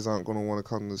 then kids aren't going to want to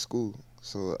come to school.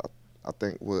 So I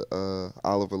think what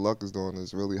Oliver Luck is doing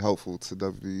is really helpful to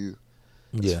WVU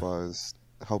as far as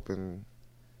helping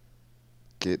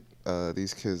get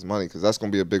these kids money, because that's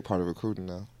going to be a big part of recruiting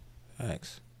now.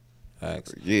 Thanks.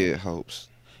 Yeah, it helps.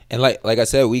 And like I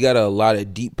said, we got a lot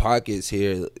of deep pockets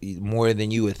here, more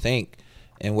than you would think,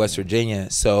 in West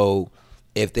Virginia. So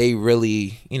if they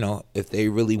really,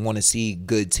 want to see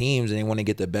good teams and they want to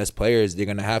get the best players, they're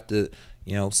gonna have to,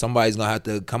 somebody's gonna have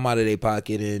to come out of their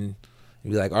pocket and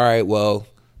be like, all right, well,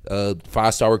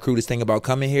 5-star recruiters think about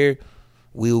coming here,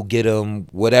 we'll get them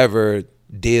whatever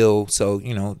deal. So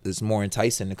it's more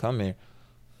enticing to come here.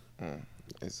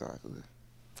 Exactly.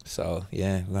 So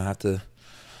yeah, we're gonna have to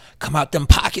come out them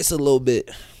pockets a little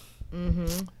bit.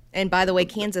 Mm-hmm. And by the way,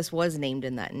 Kansas was named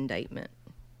in that indictment.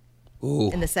 Ooh.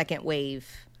 In the second wave.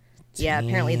 Yeah,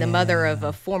 apparently the mother of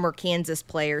a former Kansas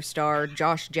player star,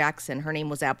 Josh Jackson, her name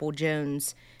was Apple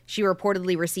Jones. She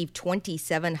reportedly received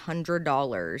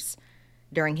 $2,700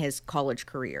 during his college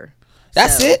career.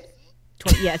 That's it?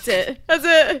 Yeah, that's it. That's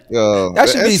it. Yo, That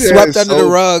the should be NCAA swept is under the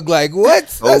rug. Like, what?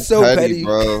 That's so petty.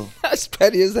 bro. That's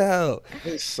petty as hell.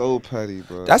 It's so petty,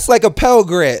 bro. That's like a Pell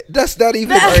Grant. That's not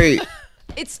even Right.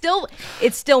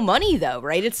 It's still money though,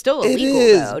 right? It's still It illegal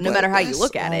is, though, no but matter how you that's-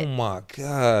 look at oh it. my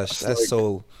gosh, that's like-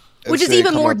 so. Which is NCAA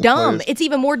even come more out the dumb. players. It's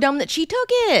even more dumb that she took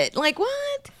it. Like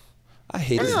what? I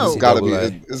hate this. No. It's gotta be.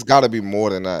 NCAA. It's gotta be more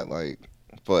than that. Like,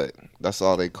 but that's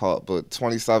all they caught. But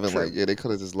 27, like, yeah, they could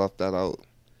have just left that out.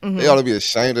 Mm-hmm. They ought to be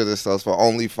ashamed of themselves for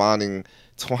only finding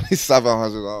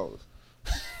 $2,700.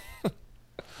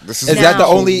 This Is that the Now-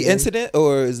 only incident,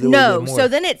 or is there was No. there more? So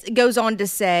then it goes on to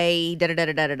say da da da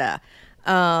da da da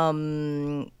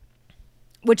da.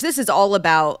 Which this is all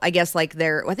about, I guess, like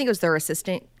I think it was their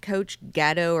assistant coach,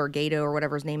 Gato or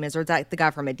whatever his name is, or the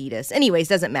guy from Adidas. Anyways,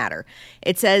 doesn't matter.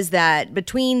 It says that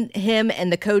between him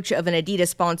and the coach of an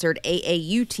Adidas-sponsored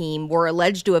AAU team were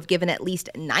alleged to have given at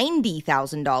least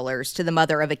 $90,000 to the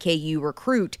mother of a KU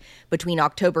recruit between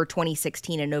October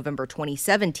 2016 and November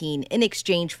 2017 in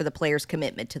exchange for the player's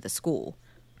commitment to the school.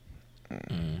 Hey,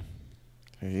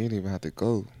 you didn't even have to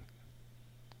go.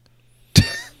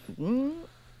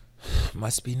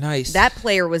 Must be nice. That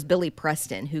player was Billy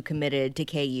Preston, who committed to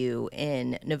KU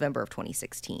in November of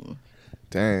 2016.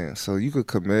 Dang, so you could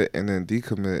commit and then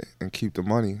decommit and keep the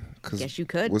money. Yes, you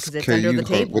could, what's 'cause it's under the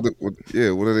table.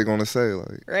 What are they gonna say?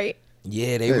 Like, Right?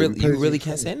 yeah, Hey, we paid you you really for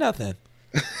can't it. say nothing.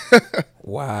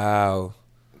 Wow.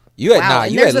 You Wow,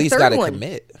 and you there's at a least third got to one.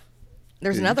 commit.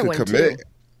 There's yeah, another you one, could commit, too.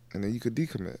 and then you could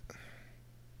decommit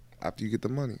after you get the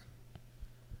money.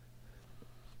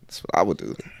 That's what I would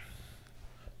do.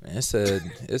 Man, it's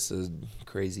a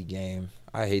crazy game.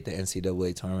 I hate the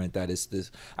NCAA tournament. That is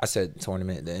this. I said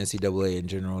tournament. The NCAA in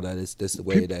general. That is this the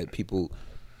way that people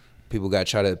got to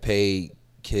try to pay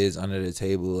kids under the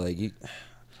table. Like you.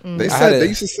 They I had said a- they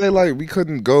used to say like we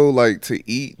couldn't go like to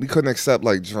eat. We couldn't accept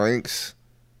like drinks.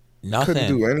 Nothing. Couldn't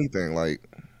do anything. Like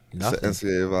it's Nothing. an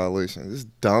NCAA violation. This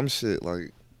dumb shit.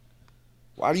 Like,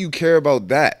 why do you care about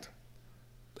that?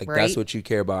 Like Right? that's what you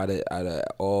care about it out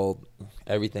of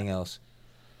everything else.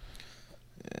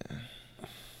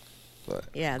 But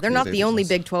Yeah, they're not the only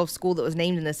ridiculous. Big 12 school that was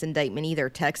named in this indictment either.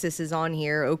 Texas is on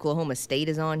here. Oklahoma State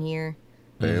is on here.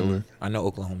 Baylor. I know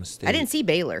Oklahoma State. I didn't see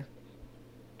Baylor.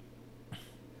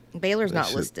 Baylor's They not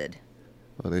should- listed.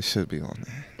 Well, they should be on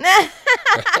there.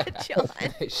 John.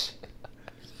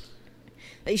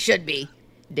 They should be.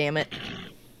 Damn it.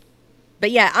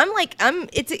 But yeah,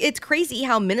 it's crazy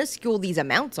how minuscule these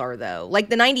amounts are though. Like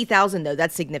the 90,000 though,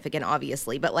 that's significant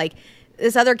obviously, but like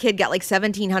this other kid got like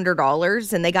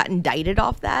 $1,700 and they got indicted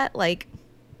off that. Like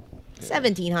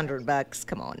 $1,700.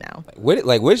 Come on now.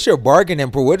 What's your bargaining?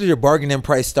 What does your bargaining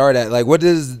price start at? Like, what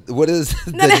is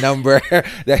the number?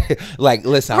 That, like,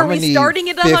 listen, Are I'm we gonna need starting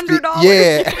at $50. $100?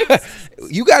 Yeah,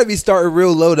 you got to be starting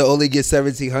real low to only get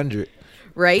 1,700.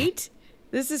 Right?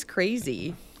 This is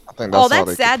crazy. I think Oh, all that's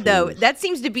they sad could though. prove. That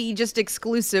seems to be just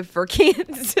exclusive for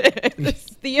Kansas.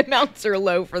 The amounts are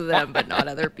low for them, but not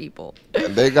other people.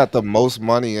 And they got the most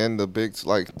money in the Big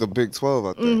 12,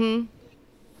 I think. Mm-hmm.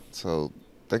 So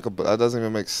think about that. Doesn't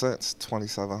even make sense.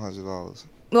 $2,700.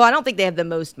 Well, I don't think they have the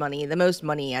most money. The most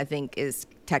money, I think, is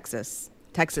Texas.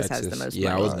 Texas has the most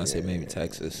Yeah, I money. was gonna say maybe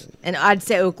Texas. And I'd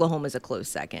say Oklahoma's a close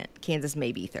second. Kansas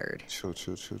may be third. True.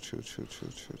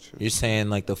 You're saying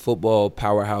like the football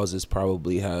powerhouses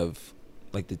probably have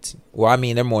like well, I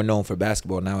mean they're more known for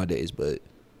basketball nowadays, but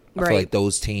I Right. feel like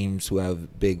those teams who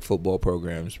have big football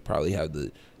programs probably have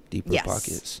the deeper Yes.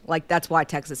 pockets. Like, that's why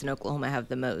Texas and Oklahoma have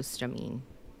the most. I mean,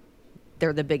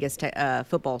 they're the biggest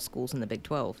football schools in the Big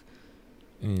 12.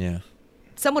 Yeah,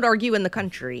 Some would argue in the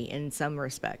country in some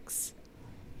respects.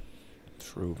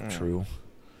 true.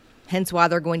 Hence why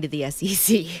they're going to the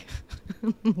SEC,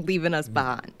 leaving us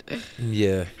behind.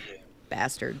 Yeah,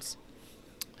 Bastards.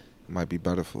 Might be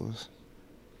better for us.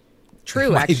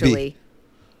 True, Might be. actually.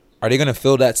 are they gonna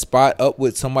fill that spot up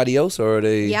with somebody else, or are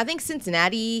they? Yeah, I think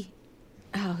Cincinnati.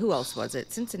 Oh, who else was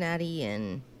it? Cincinnati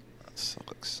and That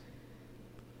sucks.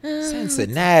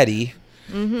 Cincinnati.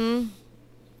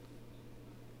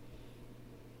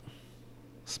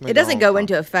 it doesn't go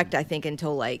into effect, I think,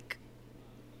 until like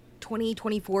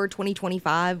 2024,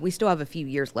 2025. We still have a few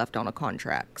years left on a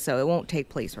contract, so it won't take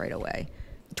place right away.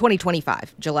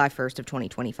 2025, July 1st of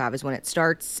 2025 is when it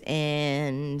starts,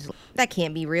 and that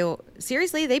can't be real.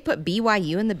 Seriously, they put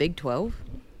BYU in the Big 12?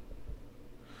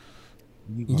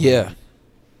 Yeah,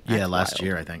 Yeah, That's last wild.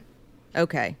 year I think.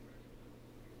 Okay.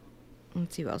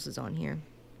 Let's see who else is on here.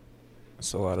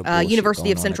 it's a lot of bullshit University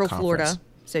going of on in Central conference- Florida.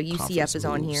 So UCF conference is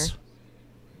on here. moves.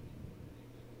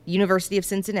 University of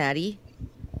Cincinnati.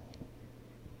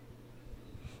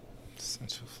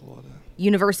 Central Florida.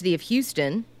 University of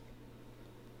Houston.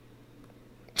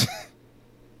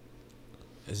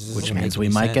 Which doesn't means make we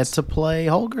any might get sense. to play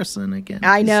Holgerson again.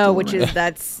 I know, Still which around. is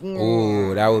that's.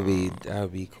 Ooh, that would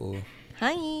be cool.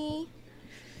 Hi.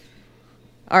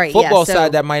 All right, Football yeah, so,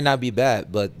 side, that might not be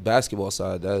bad, but basketball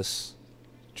side, that's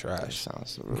That trash.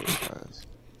 sounds really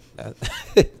trash.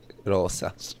 It all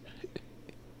sounds.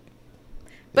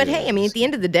 But hey, I mean, at the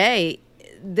end of the day,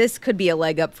 this could be a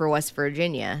leg up for West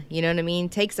Virginia. You know what I mean?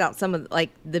 Takes out some of like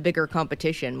the bigger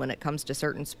competition when it comes to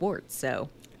certain sports. So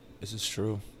This is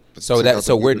true. But So take that out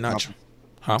so the we're bigger not.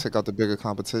 Huh? Take out the bigger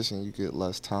competition, you get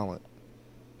less talent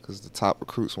because the top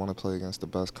recruits want to play against the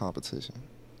best competition.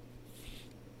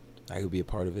 I could be a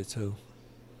part of it too.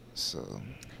 So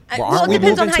Well, well, aren't it we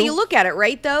depends on moving how you too? look at it,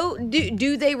 right? Though,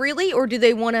 do they really, or do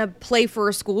they want to play for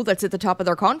a school that's at the top of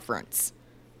their conference?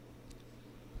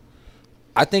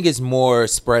 I think it's more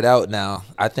spread out now.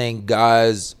 I think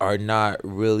guys are not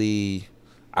really.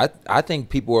 I think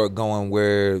people are going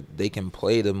where they can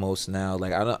play the most now.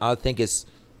 Like I think it's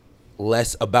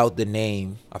less about the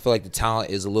name. I feel like the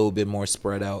talent is a little bit more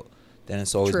spread out than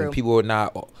it's always True. been. People are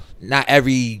not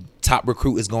every top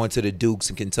recruit is going to the Dukes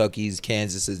and Kentuckys,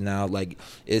 Kansases now. Like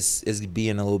it's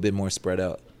being a little bit more spread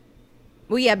out.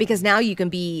 Well, yeah, because now you can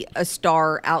be a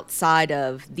star outside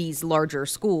of these larger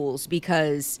schools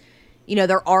because, you know,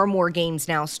 there are more games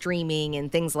now streaming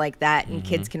and things like that, and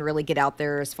kids can really get out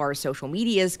there as far as social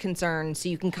media is concerned. So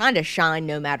you can kind of shine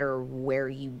no matter where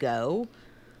you go.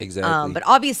 Exactly. But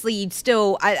obviously, you'd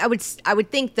still, I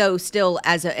would think though, still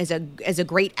as a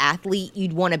great athlete,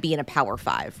 you'd want to be in a Power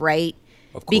Five, right?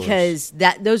 Of course. Because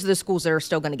those are the schools that are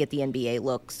still going to get the NBA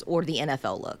looks or the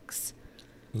NFL looks.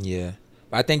 Yeah.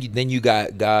 I think then you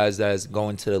got guys that's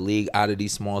going to the league out of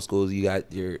these small schools. You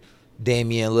got your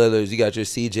Damian Lillards, you got your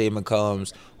CJ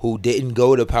McCollums who didn't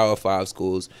go to Power 5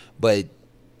 schools, but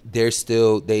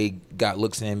they got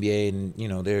looks in the NBA, and you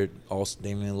know they're all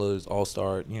Damian Lillard's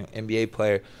all-star, you know, NBA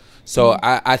player. So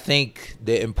I think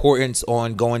the importance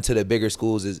on going to the bigger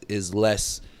schools is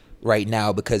less right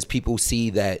now because people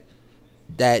see that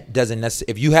doesn't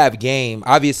necessarily. If you have game,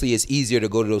 obviously it's easier to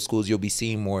go to those schools. You'll be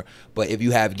seen more. But if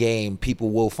you have game, people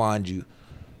will find you.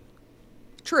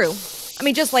 True. I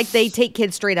mean, just like they take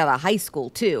kids straight out of high school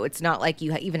too. It's not like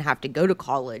you even have to go to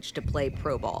college to play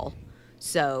pro ball.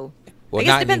 So Well, I guess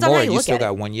not it depends anymore. on how you You look still at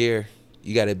got it. 1 year.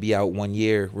 You got to be out 1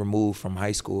 year removed from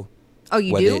high school. Oh,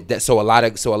 you do? So a lot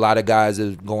of guys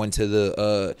are going to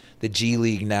the G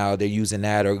League now. They're using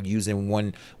that or using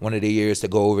one of the years to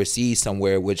go overseas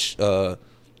somewhere. Which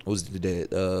was the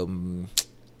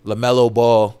LaMelo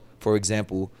Ball, for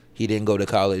example. He didn't go to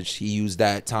college. He used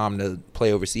that time to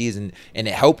play overseas, and it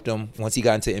helped him once he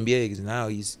got into NBA because now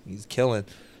he's killing.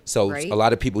 So Right. a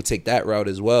lot of people take that route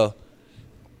as well.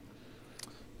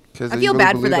 kids, I do you feel really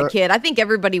bad for believe that kid. I think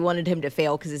everybody wanted him to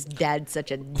fail because his dad's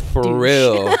such a For douche.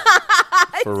 real.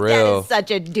 For Dad real. is such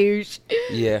a douche.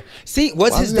 Yeah. See,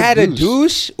 was Why his is he a dad a douche?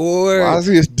 douche or Why is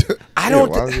he a du- I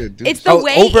don't Yeah, why thi- is he a douche? It's the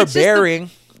way it's just the- overbearing?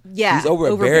 Yeah, He's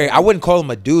overbearing. I wouldn't call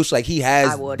him a douche. Like he I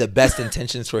has would. the best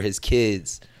intentions for his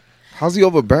kids, How's he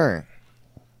overbearing?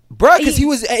 bruh. Because he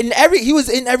was in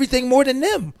everything more than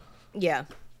them. Yeah.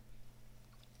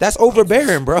 That's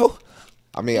overbearing, bro.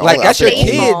 I mean, Like only- that's I your think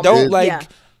only kid. his Don't kids- like. Yeah.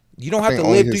 You don't I have think to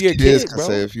only live through his your kids kid, can bro.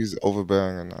 say if he's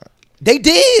overbearing or not. They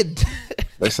did.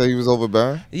 They say he was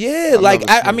overbearing. Yeah, I've like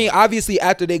never I seen mean, obviously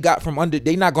after they got from under,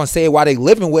 they not gonna say it while they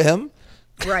living with him.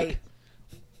 Right.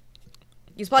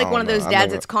 He's probably I one of don't those know. I dads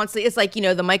never- that's constantly, it's like, you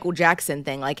know, the Michael Jackson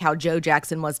thing, like how Joe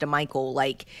Jackson was to Michael.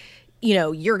 Like, you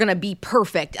know, you're going to be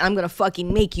perfect. I'm going to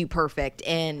fucking make you perfect.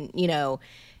 And, you know,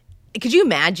 could you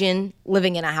imagine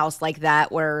living in a house like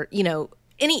that where, you know,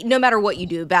 no matter what you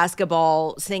do,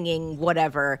 basketball, singing,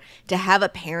 whatever, to have a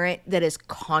parent that is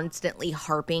constantly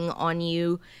harping on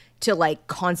you to like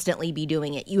constantly be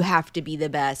doing it. You have to be the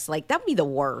best. Like that would be the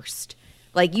worst.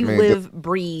 Like you I mean, live,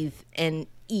 breathe, and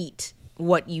eat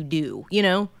what you do, you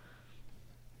know?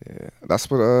 Yeah, that's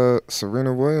what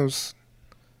Serena Williams'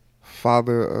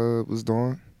 father was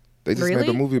doing. They just made Really?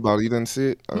 a movie about it. You didn't see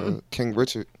it? King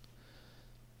Richard.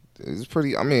 It's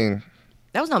pretty. I mean,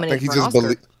 That was I think nominated he for an just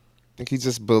Oscar. think he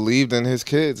just believed in his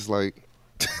kids. Like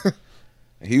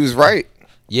he was right.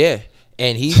 Yeah,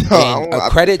 and he I and don't- a I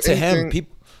credit to think him. anything-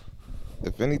 People,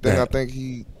 If anything, Yeah. I think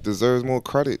he deserves more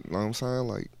credit. You know what I'm saying?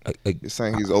 Like like, you're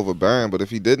saying he's overbearing, but if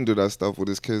he didn't do that stuff, would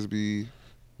his kids be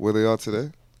where they are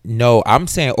today? no, I'm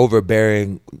saying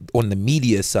overbearing on the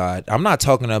media side. I'm not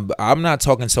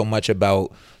talking so much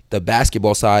about the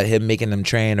basketball side, him making them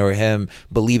train or him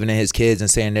believing in his kids and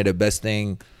saying they're the best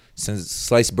thing since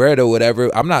sliced bread or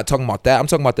whatever. I'm not talking about that. I'm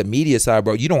talking about the media side,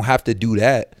 bro. You don't have to do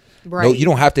that. No, Right. you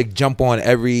don't have to jump on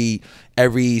every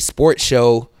sports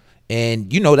show.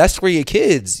 And, you know, that's for your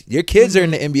kids. Your kids are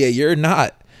in the NBA. You're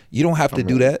not. You don't have to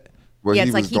do that. What Yeah, he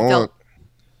it's like was he doing, felt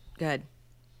good.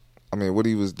 I mean, what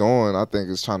he was doing, I think,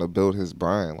 is trying to build his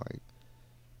brand. Like,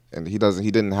 and he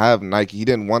didn't have Nike. He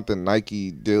didn't want the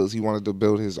Nike deals. He wanted to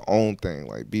build his own thing,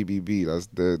 like BBB.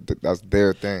 That's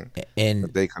their thing, And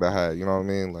that they could have had. You know what I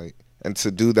mean? Like, and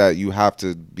to do that, you have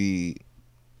to be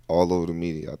all over the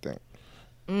media, I think.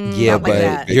 yeah, not like but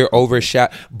that. you're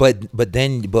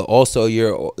but also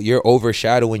you're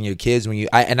overshadowing your kids when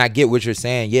I get what you're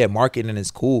saying. Yeah, marketing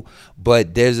is cool,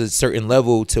 but there's a certain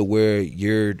level to where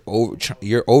you're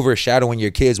overshadowing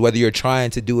your kids, whether you're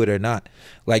trying to do it or not.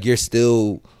 Like, you're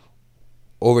still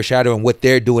overshadowing what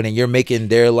they're doing, and you're making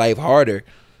their life harder.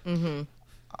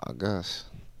 I guess.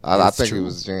 I That's think true. it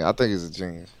was genius. I think he's a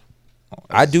genius.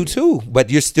 I do too, but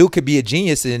you still could be a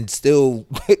genius and still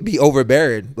be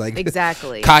overbearing. Like,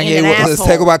 Exactly. Kanye. And an Let's talk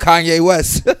asshole. about Kanye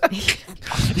West.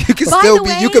 You can By still the be.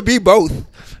 way- You could be both.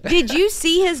 Did you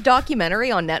see his documentary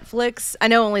on Netflix? I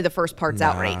know only the first part's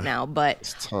out Nah. right now, but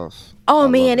It's tough. oh I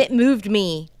man, love it moved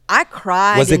me. I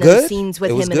cried Was it in those good? scenes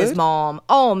with It was him and his good? mom.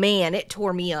 Oh man, it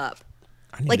tore me up.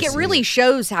 need Like, to it see really it.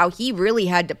 shows how he really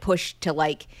had to push to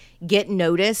like get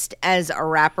noticed as a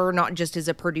rapper, not just as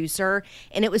a producer.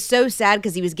 And it was so sad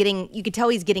because you could tell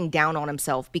he's getting down on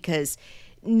himself because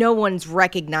no one's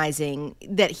recognizing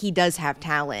that he does have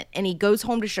talent. And he goes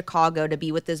home to Chicago to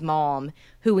be with his mom,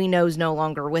 who he knows no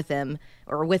longer with him,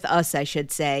 or with us, I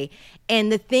should say.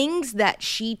 And the things that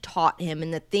she taught him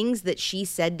and the things that she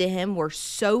said to him were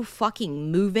so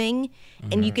fucking moving.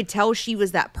 And you could tell she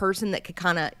was that person that could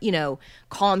kind of,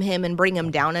 calm him and bring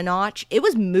him down a notch. It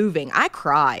was moving. I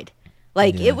cried.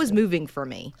 Like, it was moving for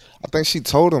me. I think she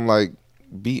told him, like,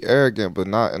 be arrogant, but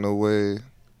not in a way.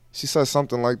 She said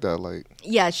something like that, like,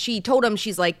 Yeah, she told him,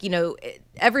 she's like,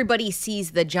 everybody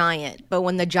sees the giant, but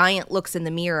when the giant looks in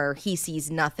the mirror, he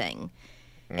sees nothing.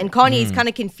 And Kanye's kind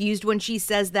of confused when she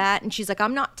says that. And she's like,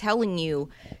 I'm not telling you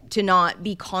to not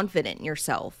be confident in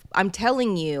yourself. I'm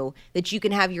telling you that you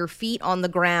can have your feet on the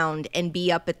ground and be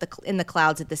up in the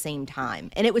clouds at the same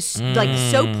time. And it was like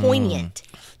so poignant.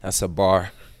 That's a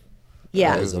bar.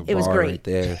 Yeah, That is a it was bar great. right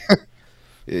there.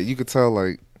 yeah, you could tell,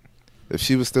 like, if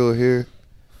she was still here,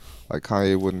 like,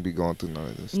 Kanye wouldn't be going through none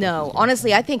of this. stuff No, he's going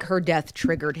honestly, I think her death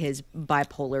triggered his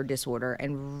bipolar disorder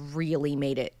and really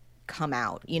made it come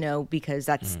out, because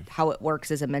that's how it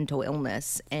works as a mental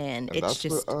illness. And through. And it's that's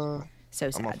just what, so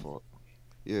I'm my sad. fault.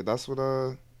 Yeah, that's what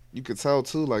you could tell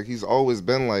too. Like, he's always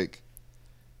been like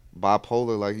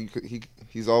bipolar. Like,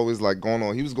 he's always like going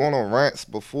on. He was going on rants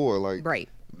before, like Right.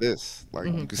 this. Like,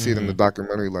 you can see it in the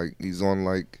documentary. Like, he's on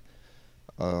like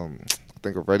I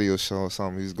think a radio show or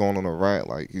something. He's going on a rant.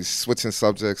 Like, he's switching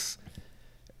subjects,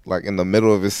 like in the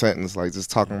middle of his sentence, like just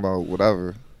talking about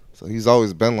whatever. So he's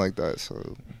always been like that.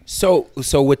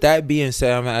 So with that being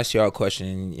said, I'm gonna ask y'all a question,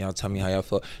 and y'all tell me how y'all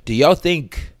feel. Do y'all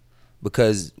think,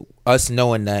 because us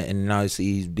knowing that, and obviously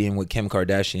he's being with Kim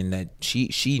Kardashian, that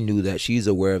she knew that, she's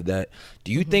aware of that,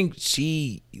 do you think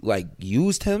she like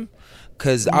used him?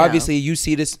 Because obviously you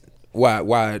see this.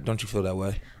 Why don't you feel that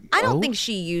way? I don't think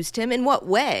she used him. In what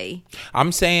way?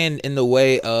 I'm saying in the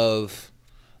way of,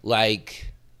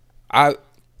 like,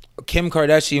 Kim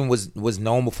Kardashian was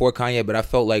known before Kanye, but I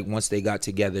felt like once they got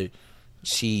together,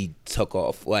 she took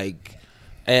off. Like,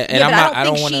 and Yeah, I'm but not. I I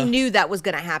don't don't think want she to. knew that was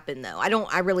going to happen, though.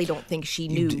 I really don't think she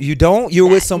knew. You don't. You're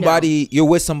with that, somebody. You're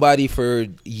with somebody for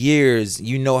years.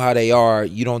 You know how they are.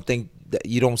 You don't think that.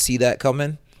 You don't see that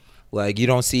coming. Like, you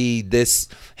don't see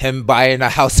him buying a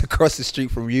house across the street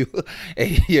from you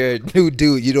and you're a new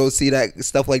dude. You don't see that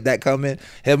stuff like that coming.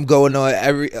 Him going on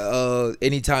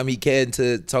anytime he can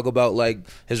to talk about like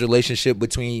his relationship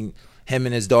between him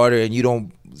and his daughter, and you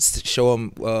don't show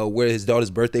him where his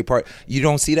daughter's birthday party. You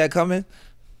don't see that coming.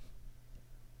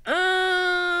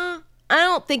 I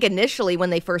don't think initially when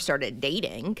they first started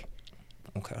dating.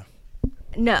 Okay.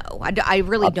 No, I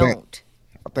really don't.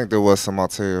 I think there was some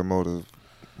ulterior motive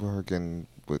with her getting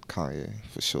with Kanye,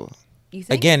 for sure. You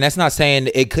think? Again, that's not saying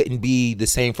it couldn't be the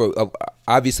same for.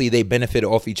 Obviously, they benefited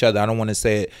off each other. I don't want to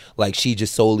say it like she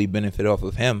just solely benefited off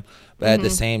of him, but at the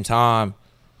same time,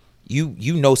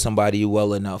 you know somebody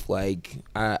well enough. Like,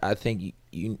 I think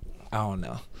you I don't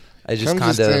know. I just Kim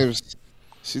kind of.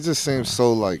 She just seems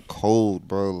so like cold,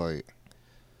 bro. Like,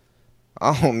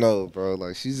 I don't know, bro.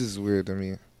 Like, she's just weird to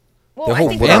me. Well, The I whole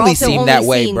think we're family also seemed only that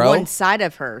way, seeing bro. one side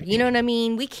of her. You know what I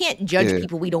mean? We can't judge Yeah.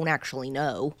 people we don't actually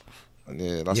know.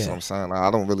 Yeah, that's Yeah. what I'm saying. Like, I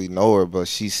don't really know her, but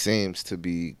she seems to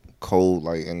be cold,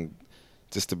 like, and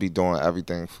just to be doing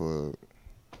everything for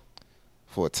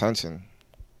attention.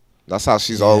 That's how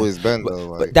she's always been, though.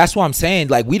 Like, But that's what I'm saying.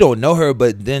 Like, we don't know her,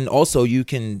 but then also you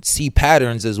can see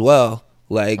patterns as well.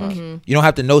 Like, you don't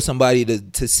have to know somebody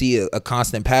to see a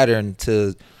constant pattern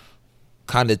to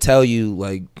kind of tell you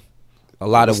like a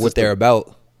lot of What's what this they're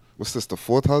about. what's this, the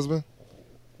fourth husband?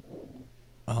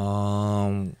 I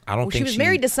don't Well, think she was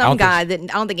married to I some don't think guy that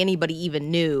I don't think anybody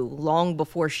even knew long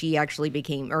before she actually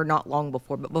became, or not long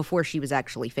before, but before she was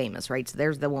actually famous, right? So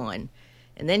there's the one.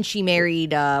 And then she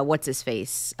married, what's his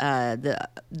face?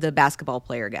 The basketball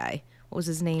player guy. What was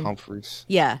his name? Humphreys.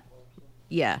 Yeah.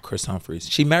 Yeah. Chris Humphries.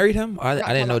 She married him? I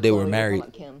didn't know they were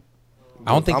married. Kim.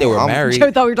 I don't think they were married.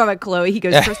 Joe thought we were talking about Chloe. He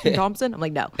goes, Kristen Thompson? I'm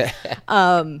like, no.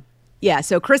 Yeah,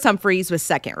 so Chris Humphries was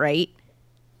second, right?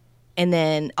 And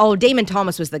then, Damon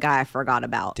Thomas was the guy I forgot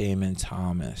about. Damon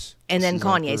Thomas. And then She's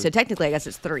on Kanye. third. So technically, I guess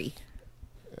it's 3.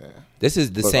 This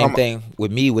is the Look, same thing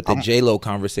with me with the J-Lo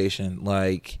conversation.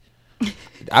 Like,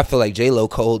 I feel like J-Lo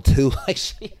cold too. Like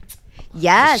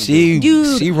Yes. she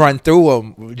Dude, run through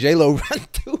them. J-Lo run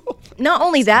through them. not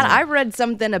only that, I read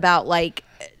something about like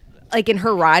in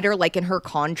her rider, like in her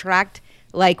contract,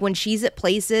 like when she's at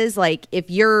places, like if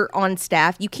you're on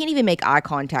staff, you can't even make eye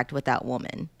contact with that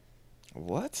woman.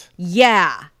 What?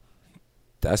 Yeah.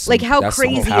 That's Like how that's some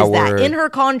crazy is power. that? In her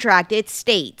contract, it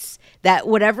states that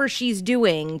whatever she's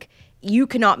doing, you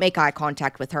cannot make eye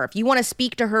contact with her. If you want to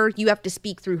speak to her, you have to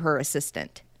speak through her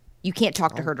assistant. You can't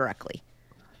talk to her directly.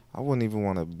 I wouldn't even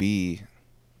want to be.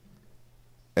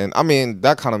 And I mean,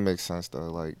 that kind of makes sense though,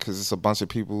 like, cause it's a bunch of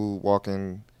people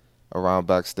walking around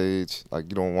backstage. Like,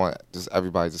 you don't want just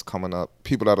everybody just coming up,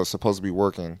 people that are supposed to be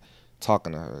working,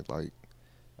 talking to her, like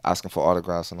asking for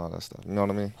autographs and all that stuff. You know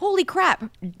what I mean? Holy crap.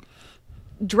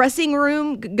 Dressing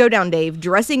room, go down, Dave.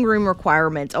 Dressing room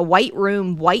requirements: a white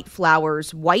room, white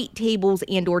flowers, white tables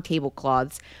and or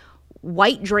tablecloths,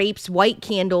 white drapes, white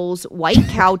candles, white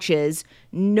couches,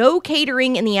 no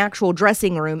catering in the actual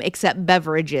dressing room except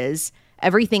beverages.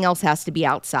 Everything else has to be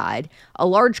outside. A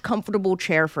large, comfortable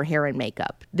chair for hair and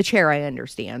makeup. The chair, I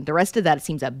understand. The rest of that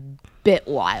seems a bit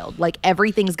wild. Like,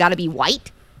 everything's got to be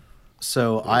white?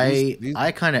 So these-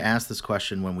 I kind of asked this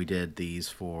question when we did these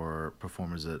for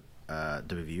performers at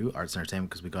WVU Arts and Entertainment,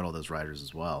 because we got all those writers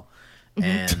as well,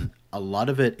 and a lot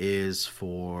of it is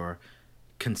for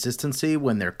consistency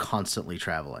when they're constantly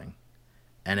traveling,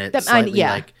 and it's slightly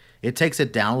yeah. like it takes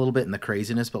it down a little bit in the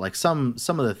craziness, but like some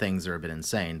of the things are a bit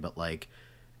insane. But like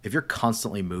if you're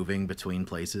constantly moving between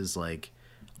places, like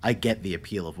I get the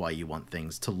appeal of why you want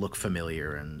things to look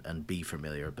familiar and be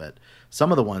familiar, but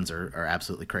some of the ones are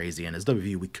absolutely crazy. And as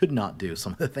WVU, we could not do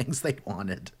some of the things they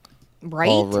wanted. Right?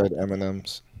 All red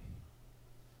M&Ms.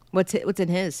 What's in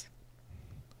his?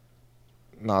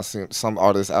 No, I seen some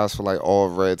artists ask for like all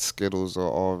red Skittles or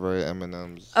all red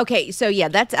M&Ms. Okay, so yeah,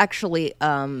 that's actually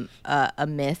a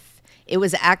myth. It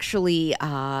was actually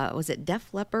was it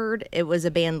Def Leppard? It was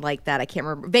a band like that. I can't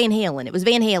remember. Van Halen. It was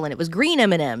Van Halen. It was green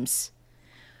M&Ms.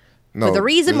 No, But the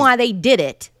reason this- why they did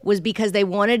it was because they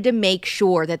wanted to make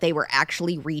sure that they were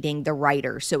actually reading the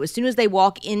writer. So as soon as they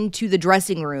walk into the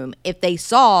dressing room, if they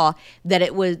saw that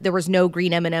there was no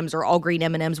green M&Ms or all green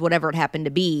M&Ms, whatever it happened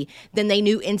to be, then they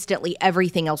knew instantly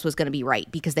everything else was going to be right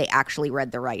because they actually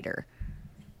read the writer.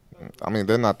 I mean,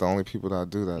 they're not the only people that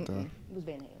do that though. It was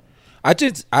Van Halen.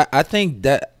 I think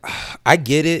that I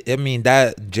get it. I mean,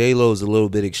 that J-Lo is a little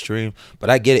bit extreme, but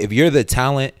I get it. If you're the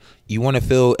talent, you want to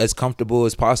feel as comfortable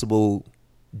as possible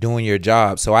doing your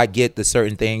job. So I get the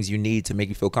certain things you need to make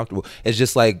you feel comfortable. It's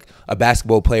just like a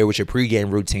basketball player with your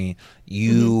pregame routine.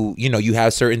 You know, you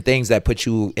have certain things that put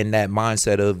you in that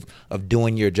mindset of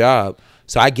doing your job.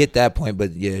 So I get that point,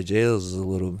 but yeah, J-Lo's a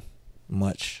little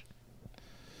much.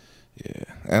 Yeah,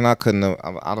 and I couldn't.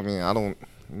 I don't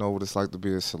know what it's like to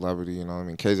be a celebrity. You know what I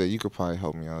mean? KJ, you could probably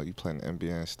help me out. You play in the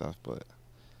NBA and stuff, but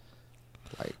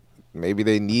like maybe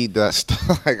they need that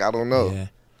stuff. Like, I don't know.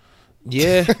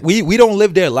 Yeah, we don't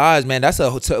live their lives, man. That's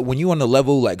when you on the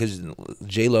level like cause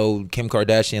J-Lo, Kim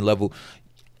Kardashian level,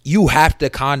 you have to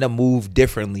kind of move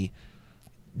differently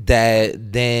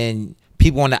than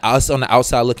people on the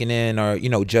outside looking in, or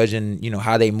judging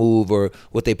how they move or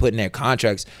what they put in their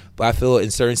contracts. But I feel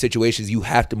in certain situations you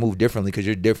have to move differently because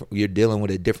you're dealing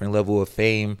with a different level of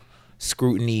fame,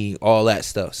 scrutiny, all that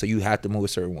stuff. So you have to move a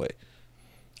certain way.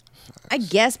 I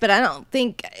guess, but I don't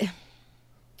think.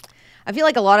 I feel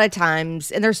like a lot of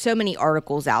times, and there's so many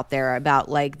articles out there about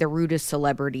like the rudest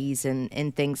celebrities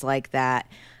and things like that.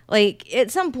 Like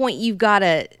at some point, you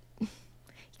gotta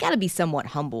be somewhat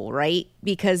humble, right?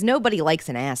 Because nobody likes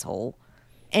an asshole.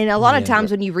 And a lot of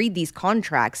times when you read these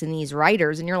contracts and these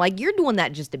writers, and you're like, you're doing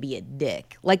that just to be a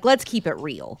dick. Like, let's keep it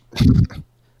real.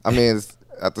 I mean,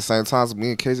 at the same time, me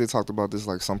and KJ talked about this.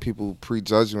 Like, some people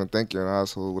prejudge you and think you're an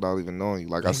asshole without even knowing you.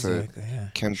 Like I said,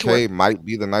 Kim K might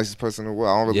be the nicest person in the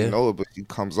world. I don't really know it, but she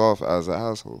comes off as an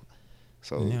asshole.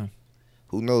 So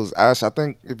Who knows, Ash? I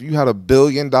think if you had $1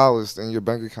 billion in your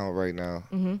bank account right now,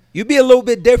 You'd be a little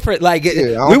bit different. Like I we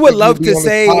don't would think love you'd be to on this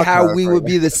say how podcast we right would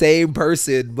be the same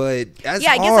person, but that's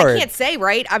Yeah, I guess hard. I can't say,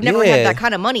 right? I've never Yeah. had that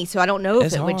kind of money, so I don't know if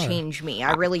It's it would hard. change me.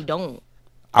 I really don't.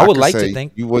 I would could like say to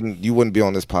think you wouldn't be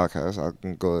on this podcast. I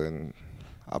can go ahead and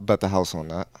I'll bet the house on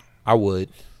that. I would.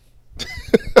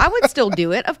 I would still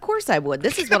do it. Of course I would.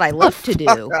 This is what I love to do.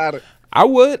 I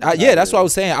would. Yeah, that's what I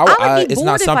was saying. I would be it's bored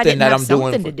not if I something didn't that have I'm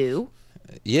doing. something to do.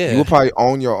 Yeah. You would probably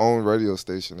own your own radio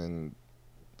station and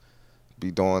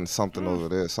be doing something over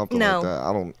there, something No. like that.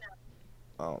 I don't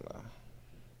know.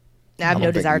 I have don't no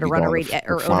think desire you'd to be run a going radio to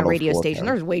or own a Final radio Four, station.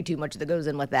 man. There's way too much that goes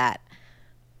in with that.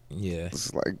 Yeah.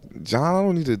 It's like, John, I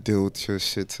don't need to deal with your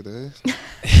shit today.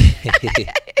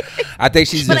 I think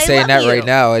she's But been I saying love that you. right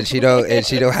now, and she don't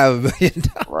have $1 million.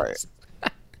 Right.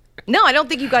 No, I don't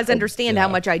think you guys understand how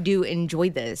much I do enjoy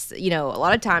this. You know, a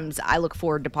lot of times I look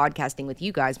forward to podcasting with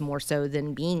you guys more so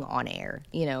than being on air,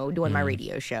 you know, doing my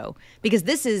radio show.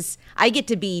 Because I get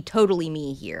to be totally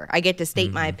me here. I get to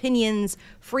state my opinions,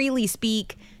 freely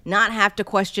speak, not have to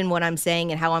question what I'm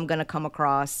saying and how I'm going to come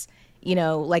across, you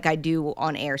know, like I do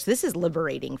on air. So this is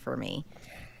liberating for me.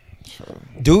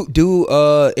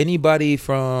 Do anybody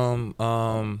from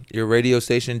your radio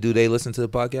station, do they listen to the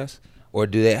podcast, or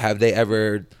have they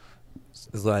ever?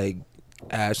 It's like,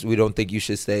 Ash, we don't think you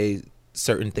should say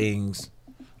certain things.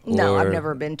 No, I've or-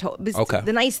 never been told. But Okay.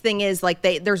 The nice thing is, like,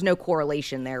 there's no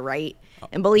correlation there, right?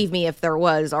 And believe me, if there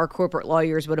was, our corporate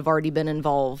lawyers would have already been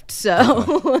involved.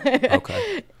 So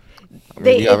Okay.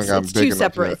 We haven't it's gotten two big enough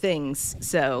separate yet. things.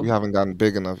 So We haven't gotten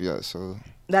big enough yet, so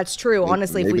that's true.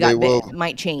 Honestly, if we maybe got they big, will. it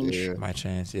might change. Yeah. My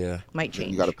chance, yeah. Might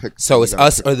change. you gotta pick. So you it's gotta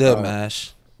us pick or them, a side.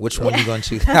 Ash. Which one you gonna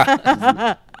choose?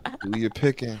 Who you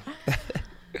picking?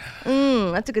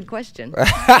 That's a good question.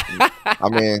 I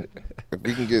mean, if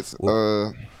we can get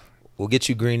We'll get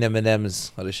you green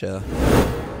M&Ms on the show.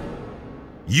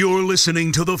 You're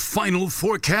listening to the Final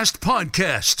Forecast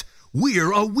Podcast.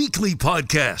 We're a weekly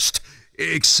podcast,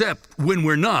 except when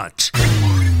we're not.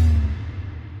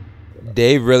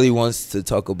 Dave really wants to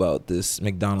talk about this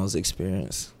McDonald's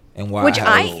experience and why Which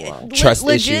I I have trust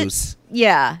legit- issues.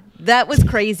 Yeah, that was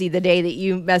crazy. The day that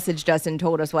you messaged us and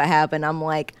told us what happened, I'm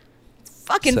like,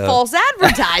 fucking So- false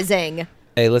advertising.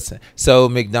 Hey, listen. So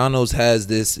McDonald's has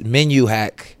this menu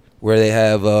hack where they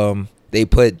have they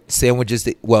put sandwiches.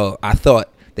 I thought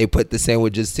they put the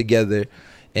sandwiches together,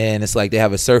 and it's like they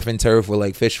have a surf and turf with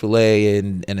like fish fillet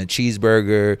and a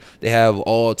cheeseburger. They have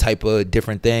all type of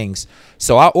different things.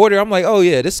 So I order. I'm like, oh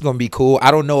yeah, this is gonna be cool.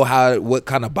 I don't know what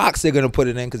kind of box they're gonna put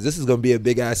it in because this is gonna be a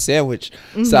big ass sandwich.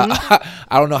 So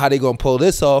I don't know how they're gonna pull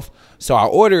this off. So I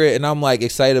order it and I'm like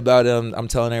excited about it. I'm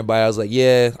telling everybody, I was like,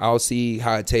 yeah, I'll see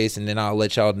how it tastes and then I'll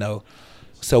let y'all know.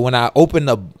 So when I open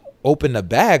the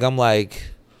bag, I'm like,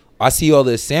 I see all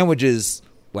the sandwiches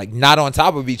like not on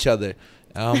top of each other.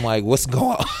 And I'm like, what's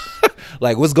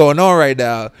going on right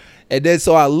now? And then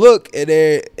so I look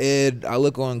and I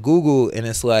look on Google and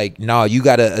it's like, no, you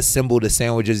gotta assemble the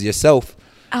sandwiches yourself.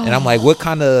 And I'm like, what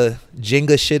kind of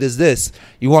Jenga shit is this?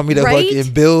 You want me to Right?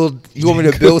 fucking build? You want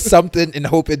me to build something and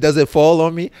hope it doesn't fall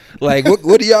on me? Like,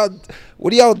 what are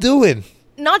y'all doing?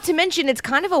 Not to mention, it's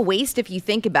kind of a waste if you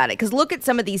think about it. Because look at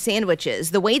some of these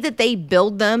sandwiches. The way that they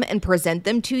build them and present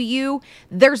them to you,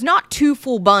 there's not 2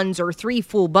 full buns or 3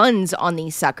 full buns on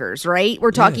these suckers, right?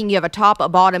 We're talking you have a top, a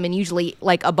bottom, and usually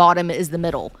like a bottom is the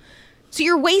middle. So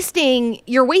you're wasting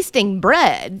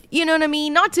bread. You know what I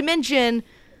mean? Not to mention,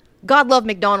 God love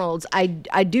McDonald's. I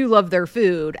do love their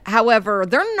food. However,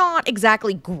 they're not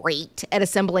exactly great at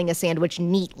assembling a sandwich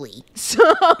neatly.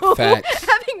 So Facts.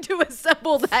 having to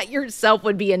assemble that yourself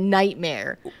would be a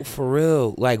nightmare. For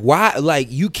real. Like, why? Like,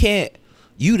 you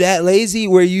that lazy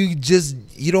where you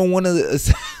don't want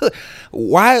to.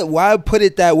 Why put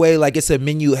it that way? Like it's a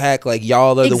menu hack. Like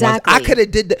y'all are the ones. Exactly. I could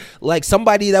have did that. Like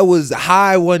somebody that was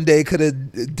high one day could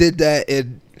have did that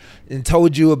and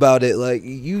told you about it. Like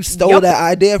you stole Yup. that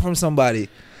idea from somebody.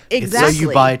 Exactly. So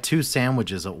you buy 2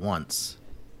 sandwiches at once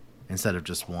instead of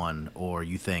just one, or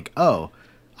you think, oh,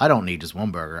 I don't need just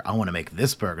one burger. I want to make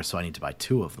this burger, so I need to buy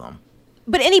 2 of them.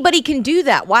 But anybody can do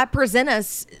that. Why present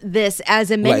us this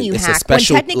as a menu it's a hack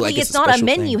special- when technically like it's it's a not a special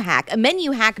menu thing. hack? A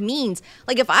menu hack means,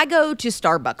 like, if I go to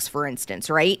Starbucks, for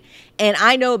instance, right, and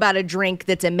I know about a drink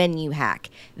that's a menu hack,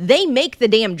 they make the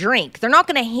damn drink. They're not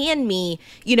going to hand me,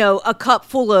 a cup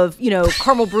full of,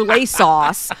 caramel brulee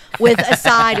sauce with a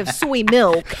side of soy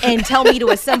milk and tell me to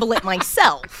assemble it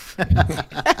myself.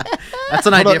 That's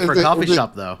an Hold idea on, for is a it- coffee is it-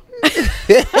 shop, though.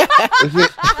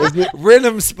 is it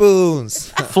Rhythm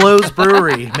spoons. Flo's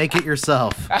Brewery, make it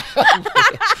yourself.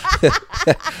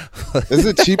 is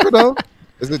it cheaper though?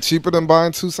 Is it cheaper than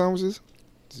buying 2 sandwiches?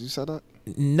 Did you say that?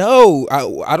 No,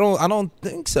 I don't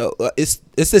think so. It's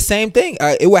the same thing.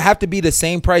 It would have to be the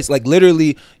same price. Like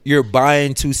literally, you're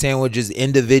buying 2 sandwiches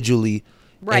individually,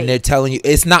 Right. and they're telling you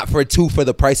it's not for 2 for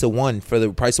the price of 1 for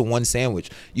the price of 1 sandwich.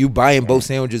 You buying both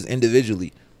sandwiches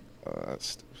individually. That's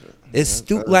stupid. It's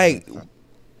stupid. Like,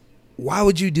 why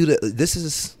would you do that? This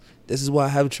is why I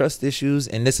have trust issues,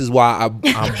 and this is why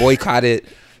I boycotted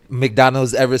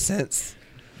McDonald's ever since.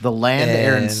 The land,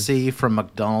 air, and And- sea from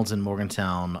McDonald's in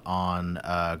Morgantown on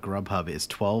Grubhub is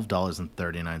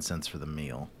 $12.39 for the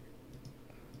meal.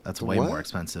 That's way What? more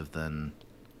expensive than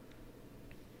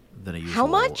a usual How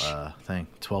much? Thing.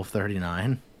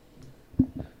 $12.39.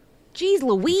 Jeez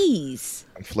Louise.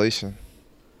 Inflation.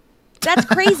 That's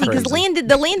crazy because Crazy.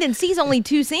 the Land and Sea's only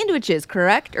 2 sandwiches,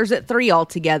 correct? Or is it 3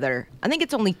 altogether? I think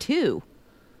it's only 2.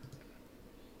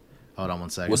 Hold on one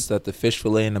second. What's that? The fish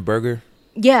fillet and the burger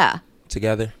Yeah.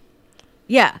 together.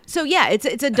 Yeah. So yeah, it's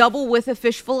a double with a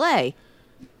fish fillet.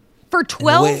 For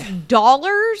way-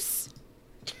 $12?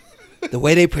 The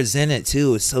way they present it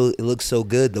too is it looks so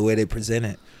good. The way they present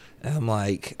it, and I'm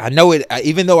like, I know it.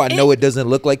 Even though I know it doesn't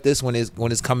look like this when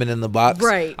it's coming in the box,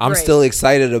 Right, I'm right. still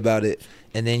excited about it.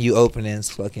 And then you open it, and it's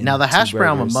fucking. Now, the 2 hash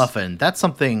brown burgers. McMuffin, that's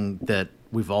something that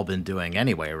we've all been doing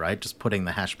anyway, right? Just putting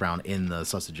the hash brown in the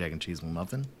sausage, egg, and cheese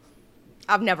McMuffin.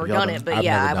 I've never Y'all done done- it, but I've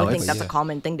yeah, never I done would it, think but that's yeah. a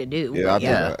common thing to do. Yeah, but I do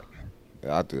yeah. that.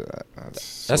 Yeah, I do that.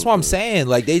 That's That's so what I'm good. saying.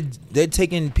 Like they're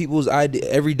taking people's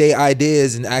everyday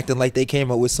ideas and acting like they came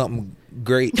up with something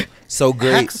great, so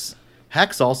great.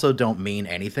 Hacks also don't mean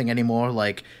anything anymore.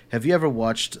 Like, have you ever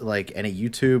watched like any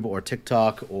YouTube or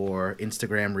TikTok or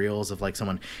Instagram reels of like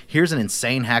someone, here's an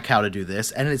insane hack how to do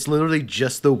this, and it's literally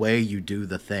just the way you do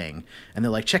the thing. And they're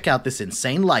like, check out this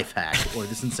insane life hack or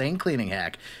this insane cleaning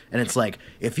hack. And it's like,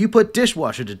 if you put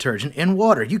dishwasher detergent in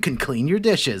water, you can clean your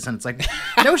dishes. And it's like,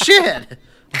 no shit.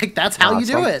 Like, that's how Nah, you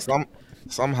do it.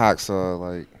 Some hacks are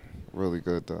like really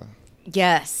good though.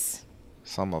 Yes.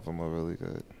 Some of them are really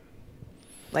good.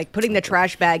 Like putting the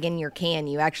trash bag in your can,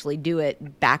 you actually do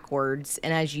it backwards,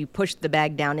 and as you push the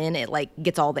bag down in, it like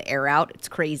gets all the air out. It's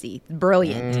crazy.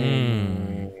 Brilliant.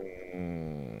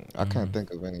 I can't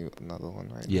think of another one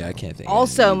right now. Yeah, I can't think. of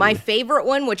Also, anything my either. favorite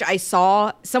one, which I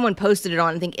saw someone posted it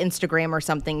on, I think Instagram or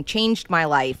something, changed my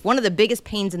life. One of the biggest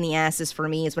pains in the asses for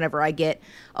me is whenever I get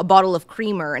a bottle of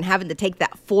creamer and having to take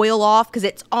that foil off because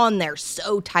it's on there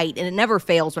so tight and it never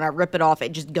fails. When I rip it off,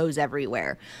 it just goes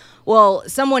everywhere. Well,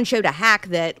 someone showed a hack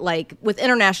that, like, with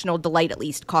International Delight, at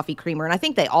least, coffee creamer, and I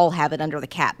think they all have it under the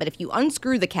cap, but if you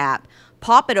unscrew the cap,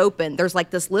 pop it open, there's like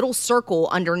this little circle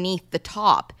underneath the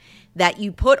top that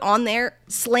you put on there,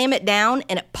 slam it down,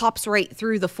 and it pops right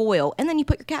through the foil, and then you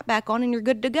put your cap back on and you're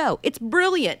good to go. It's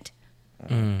brilliant.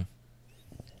 I'm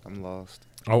lost.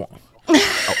 Oh,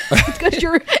 It's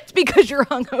because you're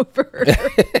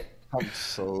hungover. I'm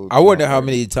so. I wonder how tired.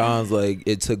 many times like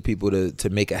it took people to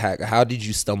make a hack. How did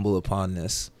you stumble upon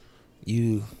this?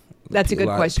 That's a good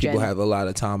question. People have a lot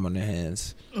of time on their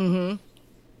hands. Mm-hmm.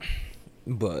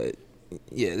 But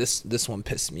yeah, this one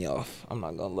pissed me off. I'm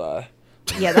not gonna lie.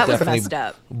 Yeah, that was Definitely messed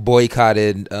up.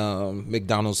 Boycotted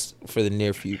McDonald's for the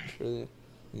near future.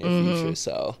 Mm-hmm.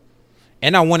 So,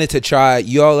 and I wanted to try.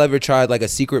 You all ever tried like a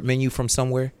secret menu from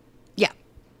somewhere? Yeah.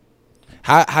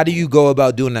 How do you go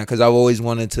about doing that? Because I've always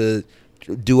wanted to.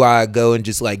 Do I go and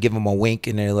just like give them a wink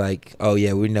and they're like, "Oh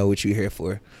yeah, we know what you're here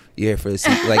for. You're here for the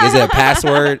secret." Like, is it a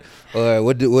password or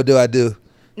what do I do?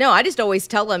 No, I just always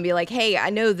tell them, be like, hey, I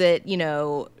know that,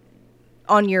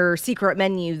 on your secret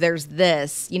menu, there's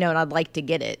this, and I'd like to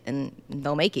get it. And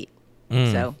they'll make it.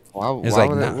 So, It's like,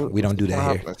 nah, we don't do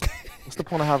that here. What's the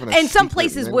point of having a and some secret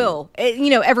places menu? will.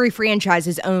 Every franchise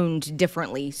is owned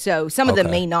differently. So some of them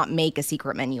Okay. may not make a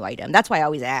secret menu item. That's why I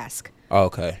always ask. Oh,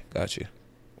 okay, got you.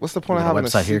 What's the point We of got a having a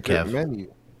website here, secret Kev.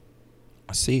 menu?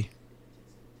 I see.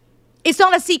 It's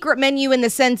not a secret menu in the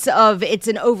sense of it's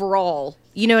an overall.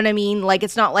 You know what I mean? Like,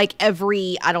 it's not like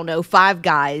every, I don't know, Five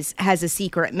Guys has a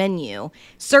secret menu.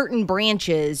 Certain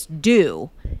branches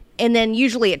do. And then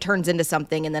usually it turns into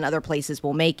something, and then other places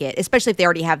will make it, especially if they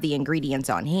already have the ingredients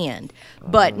on hand.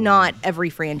 But not every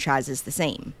franchise is the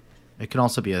same. It can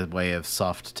also be a way of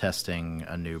soft testing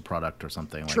a new product or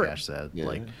something, like True. Ash said. Yeah.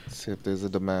 Like, See if there's a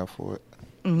demand for it.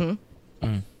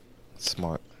 Mm-hmm.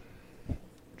 Smart.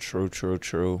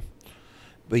 True.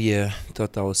 But yeah,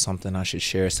 thought that was something I should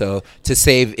share. So to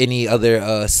save any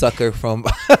other sucker from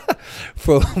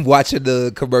from watching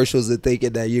the commercials and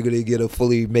thinking that you're gonna get a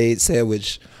fully made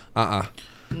sandwich, so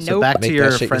Nope. back to Make your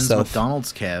that shit friends yourself.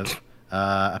 McDonald's, Kev.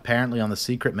 Apparently on the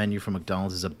secret menu from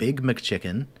McDonald's is a Big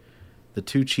McChicken, the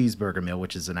 2 cheeseburger meal,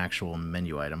 which is an actual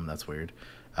menu item. That's weird.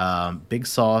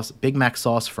 Big Mac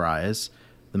sauce fries,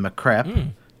 the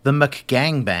McCrepe, the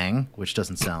McGangbang, which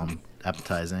doesn't sound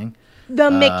appetizing. The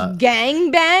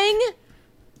McGangbang?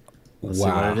 Let's see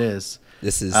what it is.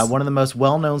 This is one of the most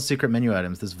well-known secret menu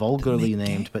items. This vulgarly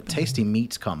named but tasty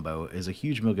meats combo is a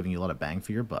huge meal giving you a lot of bang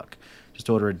for your buck. Just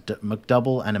order a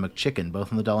McDouble and a McChicken,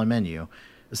 both on the $1 menu.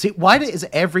 See, why does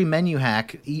every menu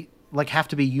hack have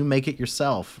to be you make it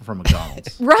yourself from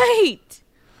McDonald's? Right.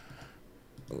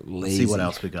 Let's lazy. see what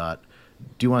else we got.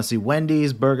 Do you want to see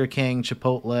Wendy's, Burger King,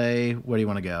 Chipotle? Where do you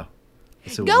want to go?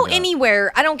 Let's see what Go we got.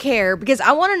 anywhere. I don't care because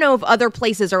I want to know if other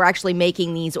places are actually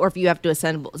making these or if you have to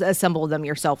assemble them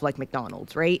yourself like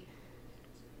McDonald's, right?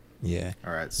 Yeah.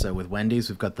 All right, so with Wendy's,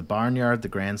 we've got the Barnyard, the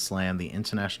Grand Slam, the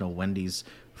International Wendy's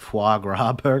Foie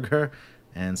Gras Burger,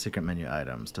 and secret menu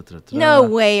items. Da-da-da-da. No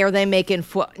way are they making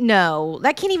no,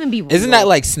 that can't even be real. Isn't that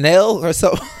like snail or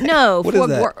so? No, What is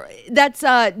that? That's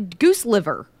goose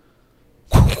liver.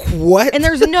 What? And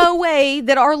there's no way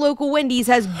that our local Wendy's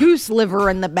has goose liver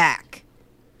in the back.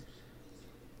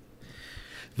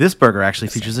 This burger actually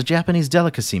features a Japanese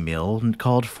delicacy meal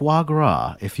called foie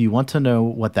gras. If you want to know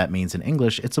what that means in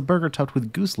English, it's a burger topped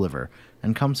with goose liver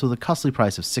and comes with a costly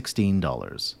price of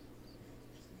 $16.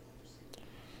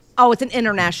 Oh, it's an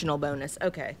international bonus.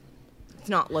 Okay. It's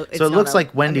not So it looks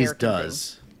like Wendy's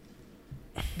does.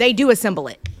 They do assemble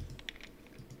it.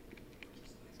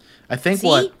 I think See?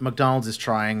 what McDonald's is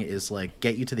trying is like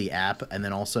get you to the app and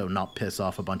then also not piss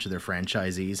off a bunch of their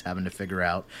franchisees having to figure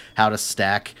out how to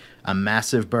stack a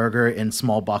massive burger in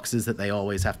small boxes that they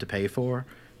always have to pay for.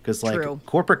 Because like True.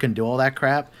 corporate can do all that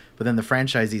crap, but then the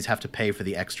franchisees have to pay for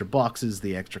the extra boxes,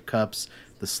 the extra cups,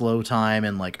 the slow time,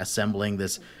 and like assembling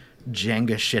this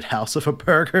Jenga shit house of a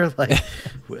burger.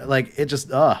 Like it just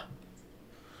Yeah,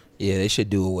 they should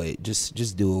do away.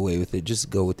 Just do away with it. Just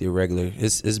go with the regular.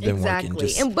 It's been working. Exactly.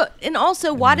 Just And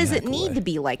also, why does it hack need away. to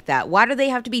be like that? Why do they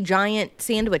have to be giant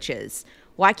sandwiches?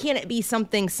 Why can't it be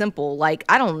something simple like,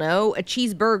 I don't know, a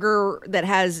cheeseburger that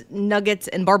has nuggets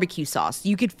and barbecue sauce?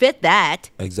 You could fit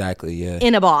that exactly. Yeah.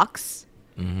 in a box.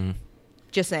 Mm-hmm.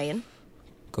 Just saying.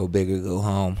 Go big or go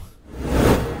home.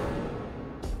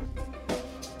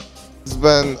 It's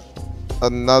been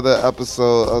another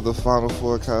episode of the Final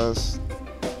Forecast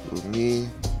with me,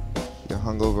 your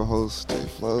hungover host, Jay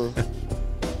Flo.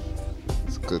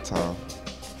 It's a good time.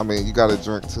 I mean, you gotta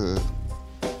drink to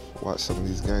watch some of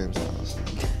these games now. So.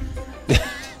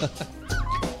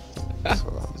 That's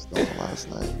what I was doing last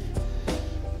night.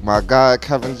 My guy,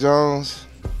 Kevin Jones.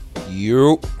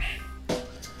 Yup.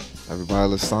 Everybody,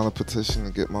 let's sign a petition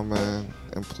to get my man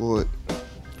employed.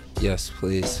 Yes,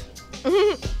 please.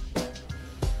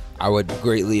 I would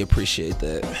greatly appreciate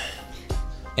that.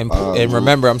 And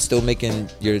remember, I'm still making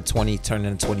your 20 turn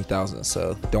into 20,000.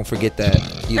 So don't forget that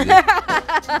either.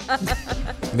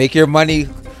 Make your money.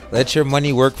 Let your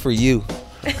money work for you.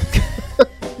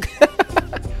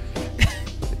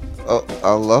 Oh,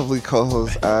 our lovely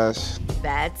co-host Ash.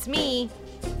 That's me.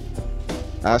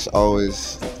 Ash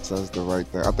always says the right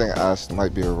thing. I think Ash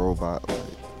might be a robot. Like,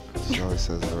 she always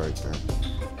says the right thing.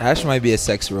 Ash might be a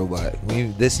sex robot. We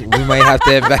might have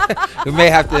to we may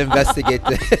have to investigate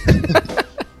this.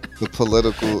 The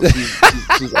political.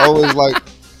 She's always like.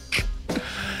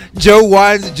 Joe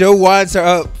winds her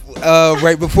up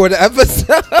right before the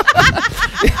episode.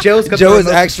 Joe is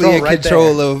actually in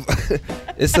control of.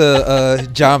 It's a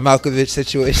John Malkovich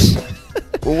situation.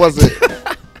 What was it?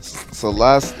 So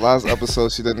last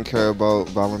episode she didn't care about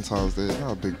Valentine's Day.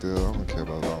 Not a big deal. I don't care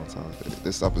about Valentine's Day.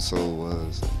 This episode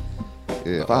was.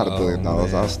 Yeah, if I had $1 billion,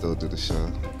 I'll still do the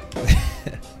show.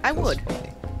 I would.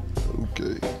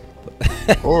 Okay.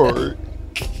 All right.